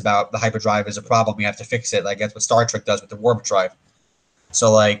movies about the hyperdrive is a problem. We have to fix it. Like that's what Star Trek does with the warp drive.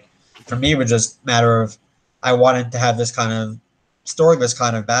 So like for me, it was just a matter of I wanted to have this kind of storyless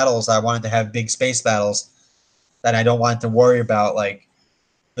kind of battles. I wanted to have big space battles that I don't want to worry about like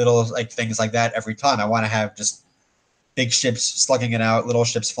little like things like that every time. I want to have just big ships slugging it out, little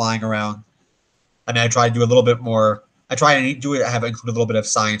ships flying around. I try to do a little bit more. I try to do it. I have include a little bit of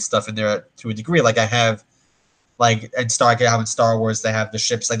science stuff in there to a degree. Like I have, like in Star Wars, they have the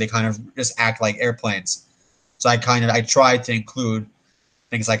ships like they kind of just act like airplanes. So I try to include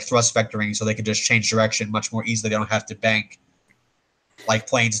things like thrust vectoring, so they can just change direction much more easily. They don't have to bank like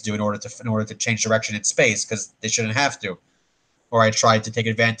planes do in order to change direction in space because they shouldn't have to. Or I try to take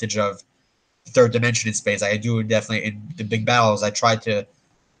advantage of the third dimension in space. I do definitely in the big battles. I try to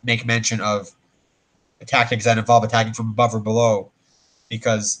make mention of tactics that involve attacking from above or below,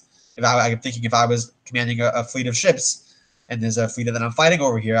 because I'm thinking if I was commanding a fleet of ships and there's a fleet that I'm fighting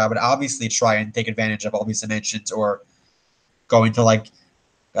over here, I would obviously try and take advantage of all these dimensions or go into like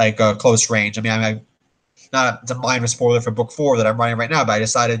a close range. I'm not it's a minor spoiler for book 4 that I'm writing right now, but I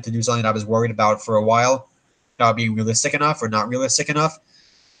decided to do something that I was worried about for a while, about being realistic enough or not realistic enough.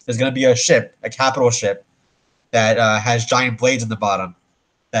 There's going to be a ship, a capital ship, that has giant blades in the bottom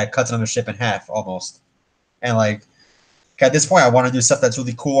that cuts another ship in half almost. And like at this point, I want to do stuff that's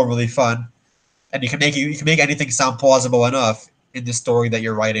really cool and really fun. And you can make anything sound plausible enough in the story that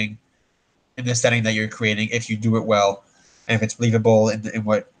you're writing, in the setting that you're creating, if you do it well, and if it's believable in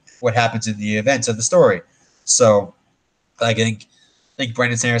what happens in the events of the story. So I think think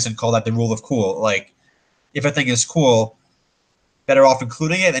Brandon Sanderson called that the rule of cool. Like, if a thing is cool, better off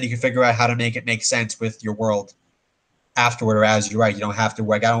including it, then you can figure out how to make it make sense with your world afterward or as you write. You don't have to,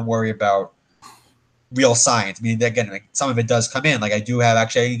 like, I don't worry about real science. I mean, again, like, some of it does come in. Like, I do have,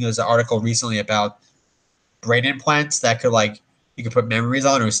 actually, I think there was an article recently about brain implants that could, like, you could put memories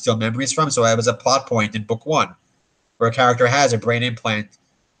on or steal memories from. So that was a plot point in book 1 where a character has a brain implant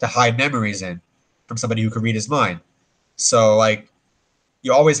to hide memories in from somebody who could read his mind. So, like,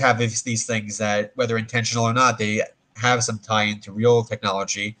 you always have these things that, whether intentional or not, they have some tie into real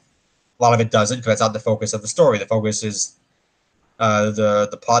technology. A lot of it doesn't, because that's not the focus of the story. The focus is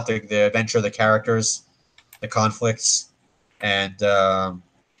the plot, the adventure, the characters, the conflicts, and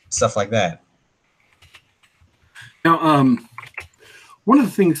stuff like that. Now, one of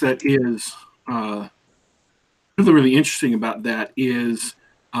the things that is really, really interesting about that is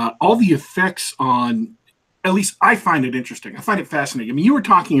all the effects on, at least I find it interesting. I find it fascinating. I mean, you were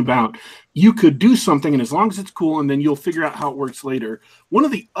talking about you could do something, and as long as it's cool, and then you'll figure out how it works later. One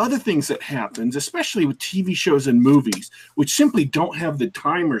of the other things that happens, especially with TV shows and movies, which simply don't have the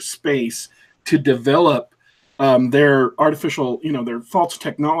time or space to develop their artificial, their false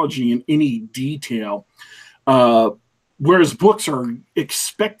technology in any detail, whereas books are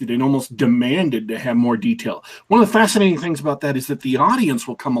expected and almost demanded to have more detail. One of the fascinating things about that is that the audience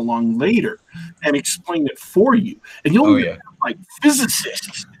will come along later and explain it for you. And you'll have, like,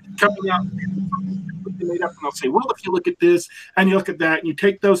 physicists coming out made up, and they'll say, well, if you look at this and you look at that and you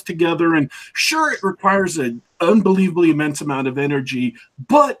take those together, and sure, it requires an unbelievably immense amount of energy,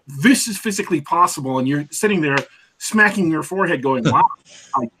 but this is physically possible. And you're sitting there smacking your forehead going, wow,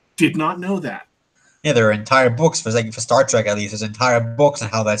 I did not know that. Yeah, there are entire books for Star Trek, at least. There's entire books on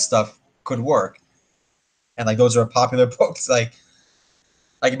how that stuff could work, and like those are popular books. Like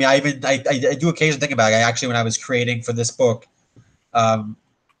I mean, I do occasionally think about it. Actually, when I was creating for this book, a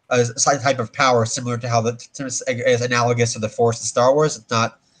type of power similar to how is analogous to the Force in Star Wars. It's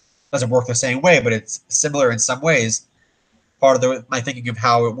not, doesn't work the same way, but it's similar in some ways. Part of my thinking of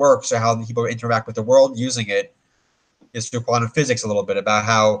how it works or how people interact with the world using it is through quantum physics a little bit, about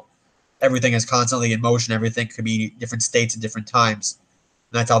how everything is constantly in motion. Everything could be different states at different times.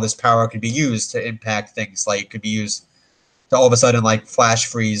 And that's how this power could be used to impact things. Like, it could be used to all of a sudden, like, flash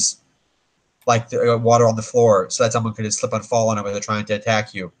freeze, like, the water on the floor, so that someone could just slip and fall on it when they're trying to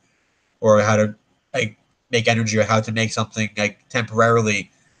attack you. Or how to, like, make energy, or how to make something, like,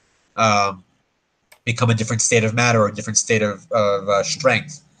 temporarily become a different state of matter or a different state of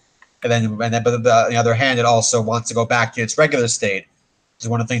strength. But on the other hand, it also wants to go back to its regular state. Is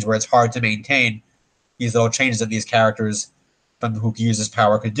one of the things where it's hard to maintain these little changes that these characters from who use this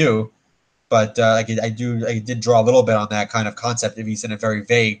power could do. But I did draw a little bit on that kind of concept, at least in a very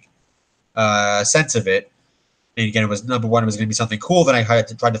vague sense of it. And again, it was number one, it was going to be something cool. Then I had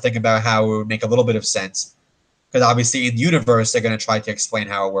to try to think about how it would make a little bit of sense, because obviously in the universe they're going to try to explain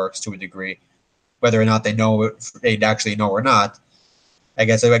how it works to a degree, whether or not they actually know or not. I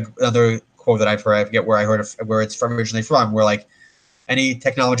guess like another quote that I've heard, I forget where I heard where it's originally from, where like, any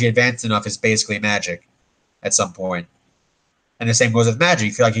technology advanced enough is basically magic at some point. And the same goes with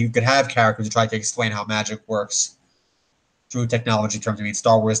magic. Like, you could have characters who try to explain how magic works through technology terms. I mean,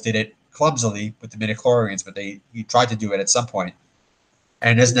 Star Wars did it clumsily with the midichlorians, but you tried to do it at some point.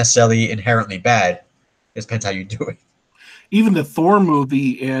 And it isn't necessarily inherently bad. It depends how you do it. Even the Thor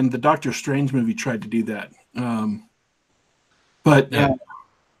movie and the Doctor Strange movie tried to do that.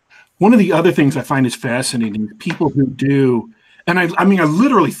 One of the other things I find is fascinating, people who do, and I mean, I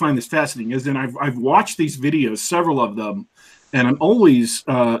literally find this fascinating, is that I've watched these videos, several of them, and I'm always,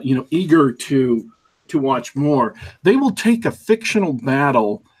 eager to watch more. They will take a fictional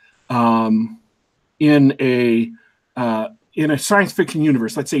battle in a science fiction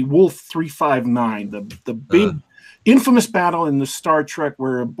universe. Let's say Wolf 359, the big infamous battle in the Star Trek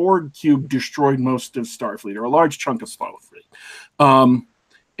where a Borg cube destroyed most of Starfleet, or a large chunk of Starfleet.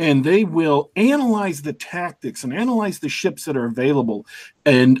 And they will analyze the tactics and analyze the ships that are available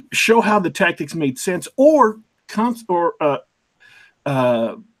and show how the tactics made sense, or how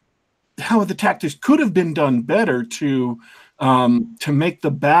the tactics could have been done better to make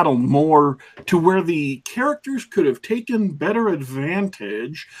the battle more to where the characters could have taken better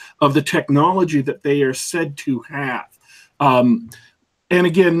advantage of the technology that they are said to have. And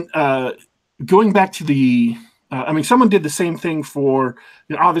again, going back to the someone did the same thing for,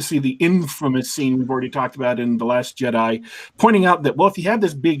 obviously, the infamous scene we've already talked about in The Last Jedi, pointing out that, well, if you had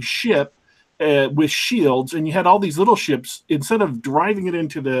this big ship with shields and you had all these little ships, instead of driving it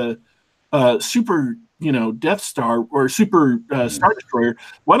into the super, Death Star or super Star Destroyer,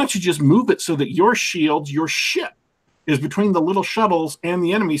 why don't you just move it so that your shields, your ship, is between the little shuttles and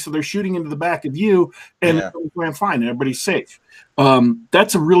the enemy, so they're shooting into the back of you, and Yeah. ran fine, and everybody's safe.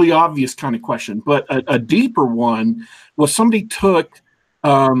 That's a really obvious kind of question, but a deeper one was somebody took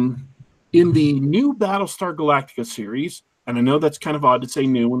in the new Battlestar Galactica series, and I know that's kind of odd to say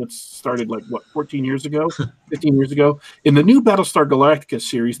new when it started 14 years ago, 15 years ago. In the new Battlestar Galactica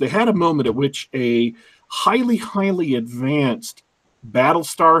series, they had a moment at which a highly advanced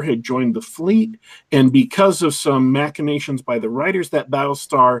Battlestar had joined the fleet, and because of some machinations by the writers, that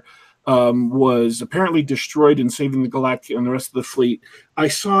Battlestar was apparently destroyed in saving the Galactica and the rest of the fleet. I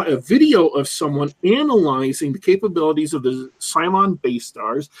saw a video of someone analyzing the capabilities of the Cylon base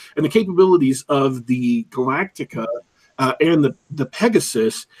stars and the capabilities of the Galactica and the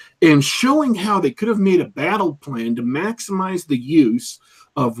Pegasus, and showing how they could have made a battle plan to maximize the use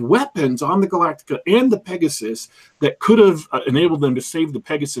of weapons on the Galactica and the Pegasus that could have enabled them to save the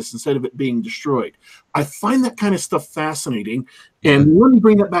Pegasus instead of it being destroyed. I find that kind of stuff fascinating. And let me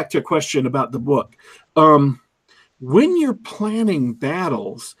bring that back to a question about the book. When you're planning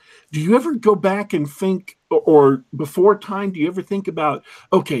battles, do you ever go back and think, or before time, do you ever think about,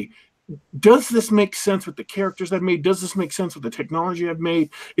 okay, does this make sense with the characters I've made? Does this make sense with the technology I've made?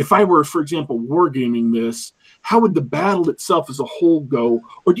 If I were, for example, wargaming this, how would the battle itself as a whole go?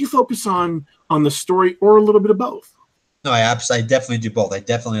 Or do you focus on the story, or a little bit of both? No, I definitely do both. I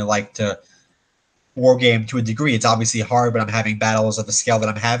definitely like to war game to a degree. It's obviously hard, but I'm having battles of the scale that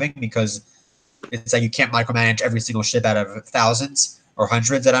I'm having, because it's like you can't micromanage every single ship out of thousands or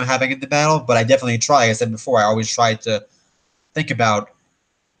hundreds that I'm having in the battle. But I definitely try. Like I said before, I always try to think about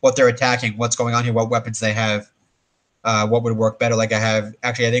what they're attacking, what's going on here, what weapons they have, what would work better. Like I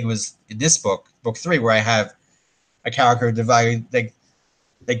think it was in this book 3, where I have a character divided comes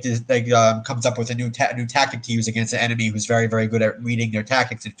up with a new tactic to use against an enemy who's very, very good at reading their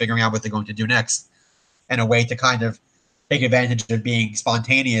tactics and figuring out what they're going to do next, and a way to kind of take advantage of being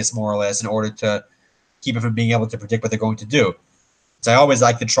spontaneous, more or less, in order to keep it from being able to predict what they're going to do. So I always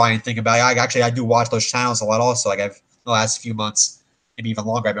like to try and think about it. I do watch those channels a lot also. Like the last few months, maybe even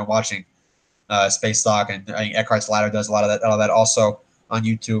longer, I've been watching Space Stock, and I think Eckhart's Ladder does a lot of that also on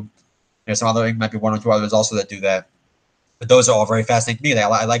YouTube. There's some other, might be one or two others also that do that. But those are all very fascinating to me.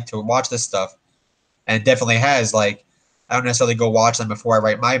 I like to watch this stuff, and it definitely has, like, I don't necessarily go watch them before I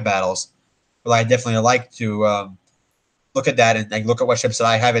write my battles, but I definitely like to look at that and like, look at what ships that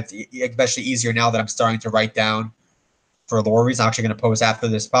I have. It's especially easier now that I'm starting to write down for lore reasons. I'm actually going to post after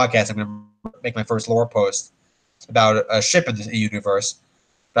this podcast. I'm going to make my first lore post about a ship in the universe.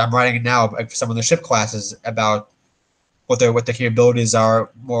 But I'm writing now like, some of the ship classes about what the capabilities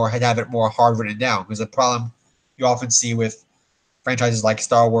are, have it more hard written down. Because the problem you often see with franchises like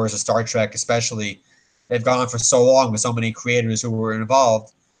Star Wars or Star Trek, especially, they've gone on for so long with so many creators who were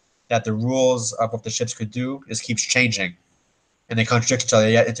involved that the rules of what the ships could do keeps changing, and they contradict each other.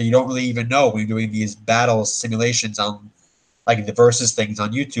 Yet, so you don't really even know when you're doing these battle simulations on like the versus things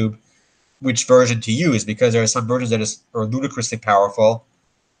on YouTube, which version to use, because there are some versions that are ludicrously powerful,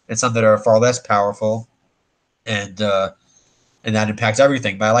 and some that are far less powerful, and that impacts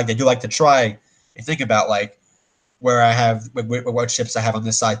everything. But I do like to try and think about like where I have what ships I have on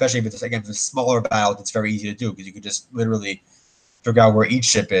this side, especially if it's again the smaller battle. It's very easy to do because you could just literally figure out where each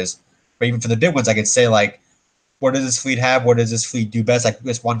ship is. But even for the big ones, I could say like, what does this fleet have? What does this fleet do best? Like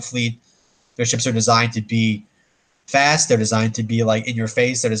this one fleet, their ships are designed to be fast. They're designed to be like in your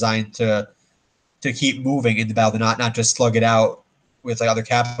face. They're designed to keep moving in the battle, not just slug it out with like other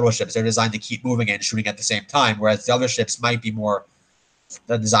capital ships. They're designed to keep moving and shooting at the same time. Whereas the other ships might be more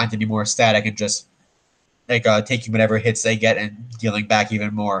designed to be more static and just like taking whatever hits they get and dealing back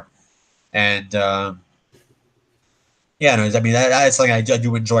even more. And yeah, no, I mean that's something I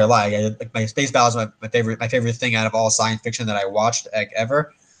do enjoy a lot. Like my space battles are my favorite thing out of all science fiction that I watched like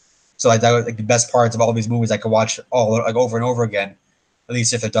ever. So like that was like the best parts of all these movies I could watch all like over and over again, at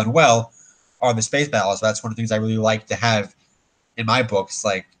least if they're done well, are the space battles. So that's one of the things I really like to have in my books.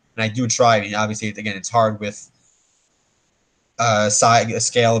 Like, and I do try. I mean, obviously, again, it's hard with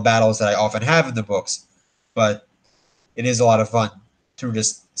scale of battles that I often have in the books, but it is a lot of fun to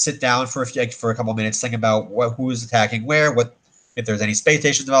just sit down for a couple of minutes, think about who's attacking where, what if there's any space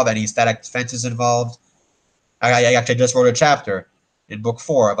stations involved, any static defenses involved. I actually just wrote a chapter in book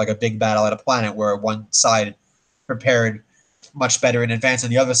 4 of like a big battle at a planet where one side prepared much better in advance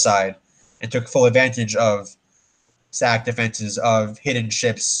than the other side and took full advantage of static defenses of hidden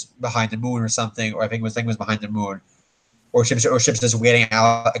ships behind the moon or something, or I think it was behind the moon, or ships just waiting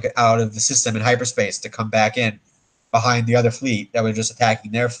out of the system in hyperspace to come back in behind the other fleet that was just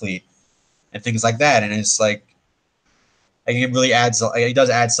attacking their fleet and things like that. And it's like it really adds, it does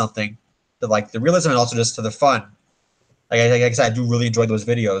add something to like the realism and also just to the fun like I said, I do really enjoy those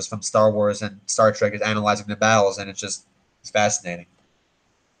videos from Star Wars and Star Trek, is analyzing the battles, and it's fascinating.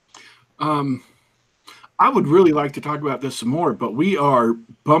 I would really like to talk about this some more, but we are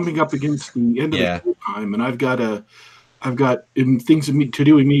bumping up against the end of the show time, and I've got things to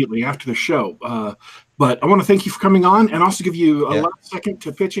do immediately after the show. But I want to thank you for coming on, and also give you a last second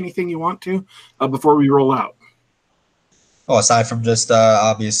to pitch anything you want to before we roll out. Oh, aside from just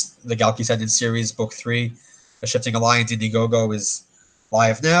obvious, the Galaxy Ascendant series, Book 3, The Shifting Alliance, Indiegogo is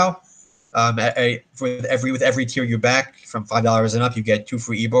live now. With every tier you back from $5 and up, you get 2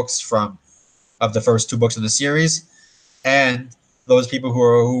 free ebooks of the first 2 books in the series, and those people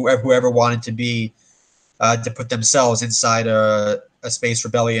whoever wanted to be to put themselves inside a space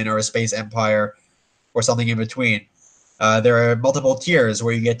rebellion or a space empire or something in between. There are multiple tiers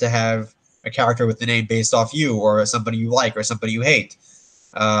where you get to have a character with the name based off you or somebody you like or somebody you hate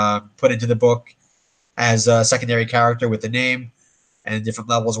put into the book as a secondary character with the name, and different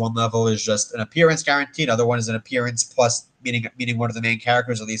levels. One level is just an appearance guarantee. Another one is an appearance plus meeting one of the main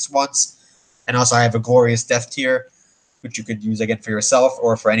characters at least once. And also I have a Glorious Death tier, which you could use again for yourself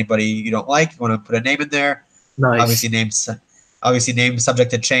or for anybody you don't like. You want to put a name in there. Nice. Obviously names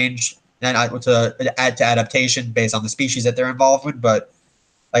subject to change and to add to adaptation based on the species that they're involved with. But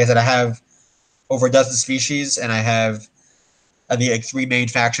like I said, I have over a dozen species, and I have at least 3 main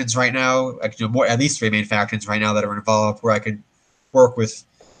factions right now. At least 3 main factions right now that are involved, where I could work with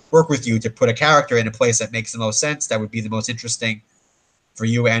you to put a character in a place that makes the most sense, that would be the most interesting for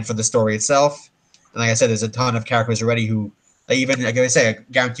you and for the story itself. And like I said, there's a ton of characters already who, even, like I say, I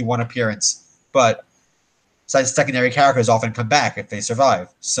guarantee 1 appearance, but secondary characters often come back if they survive.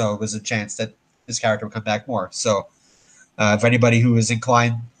 So there's a chance that this character will come back more. So for anybody who is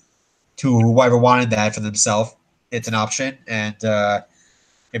inclined to, whoever wanted that for themselves, it's an option, and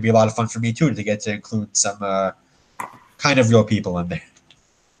it'd be a lot of fun for me too to get to include some kind of real people in there.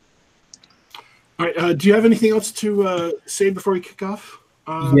 All right. Do you have anything else to say before we kick off?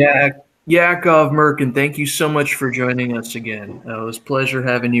 Yakov Merkin, thank you so much for joining us again. It was a pleasure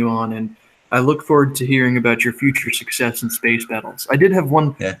having you on, and I look forward to hearing about your future success in space battles. I did have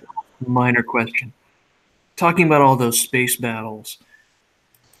one minor question. Talking about all those space battles,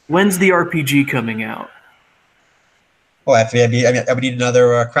 when's the RPG coming out? Oh, I would need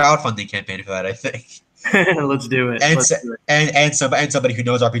another crowdfunding campaign for that, I think. Let's do it. And somebody who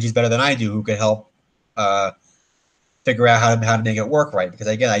knows RPGs better than I do, who could help figure out how to make it work right. Because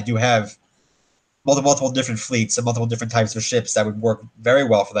again, I do have multiple different fleets and multiple different types of ships that would work very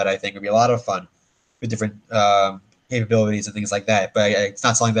well for that. I think it would be a lot of fun with different capabilities and things like that. But it's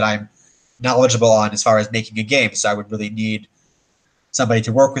not something that I'm knowledgeable on as far as making a game. So I would really need somebody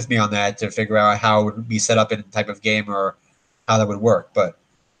to work with me on that to figure out how it would be set up in a type of game or how that would work. But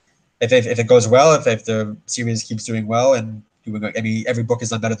if it goes well, if the series keeps doing well and every book is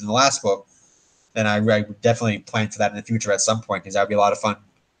done better than the last book, then I would definitely plan for that in the future at some point, because that would be a lot of fun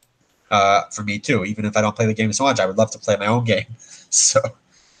for me too. Even if I don't play the game so much, I would love to play my own game. So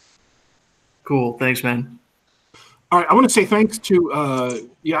cool. Thanks, man. All right, I want to say thanks to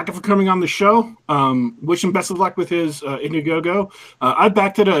Yakov for coming on the show. Wish him best of luck with his Indiegogo. I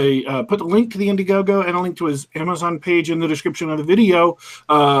backed it. Put the link to the Indiegogo and a link to his Amazon page in the description of the video,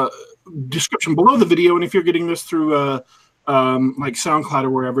 description below the video. And if you're getting this through like SoundCloud or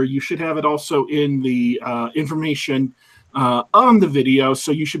wherever, you should have it also in the information on the video.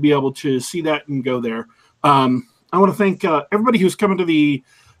 So you should be able to see that and go there. I want to thank everybody who's coming to the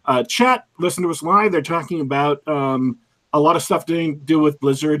chat, listen to us live. They're talking about a lot of stuff to do with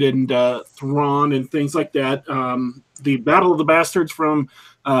Blizzard and Thrawn and things like that. The Battle of the Bastards from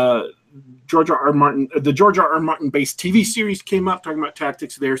George R. R. Martin, the George R. R. Martin based TV series came up, talking about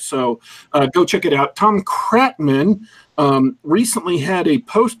tactics there. So go check it out. Tom Kratman recently had a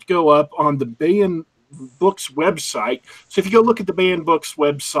post go up on the Bayan Books website. So if you go look at the Bayan Books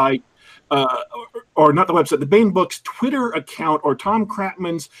website, or not the website, the Bayan Books Twitter account, or Tom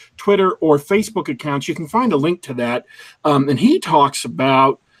Kratman's Twitter or Facebook accounts, you can find a link to that. And he talks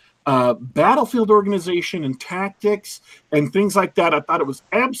about battlefield organization and tactics and things like that. I thought it was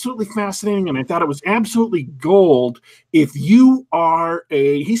absolutely fascinating, and I thought it was absolutely gold. If you are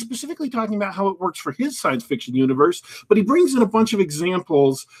he's specifically talking about how it works for his science fiction universe, but he brings in a bunch of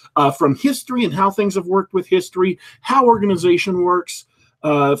examples from history and how things have worked with history, how organization works,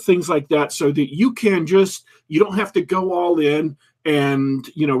 things like that, so that you don't have to go all in and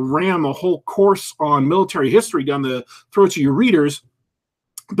ram a whole course on military history down the throats of your readers,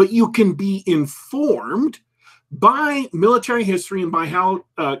 but you can be informed by military history and by how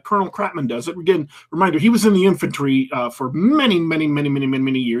Colonel Kratman does it. Again, reminder, he was in the infantry for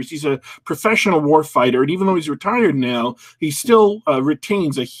many years. He's a professional war fighter, and even though he's retired now, he still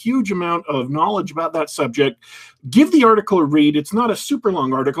retains a huge amount of knowledge about that subject. Give the article a read. It's not a super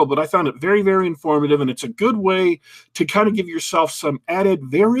long article, but I found it very, very informative, and it's a good way to kind of give yourself some added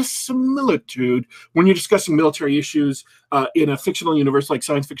verisimilitude when you're discussing military issues in a fictional universe like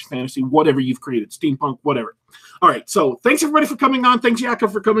science fiction, fantasy, whatever you've created, steampunk, whatever. All right, so thanks everybody for coming on. Thanks,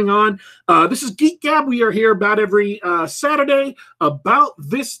 Yakov, for coming on. This is Geek Gab. We are here about every Saturday about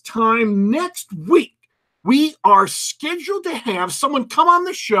this time next week. We are scheduled to have someone come on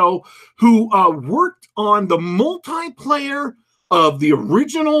the show who worked on the multiplayer of the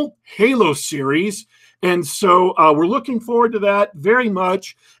original Halo series. And so we're looking forward to that very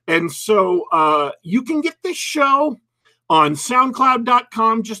much. And so you can get this show on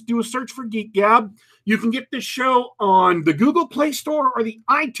SoundCloud.com. Just do a search for Geek Gab. You can get this show on the Google Play Store or the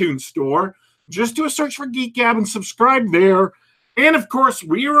iTunes Store. Just do a search for Geek Gab and subscribe there. And of course,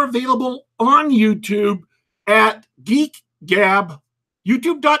 we are available on YouTube at Geek Gab,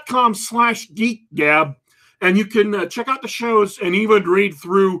 youtube.com/GeekGab. And you can check out the shows and even read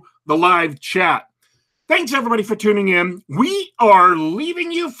through the live chat. Thanks, everybody, for tuning in. We are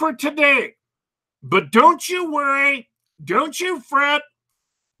leaving you for today. But don't you worry. Don't you fret.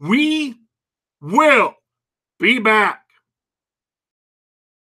 We will be back.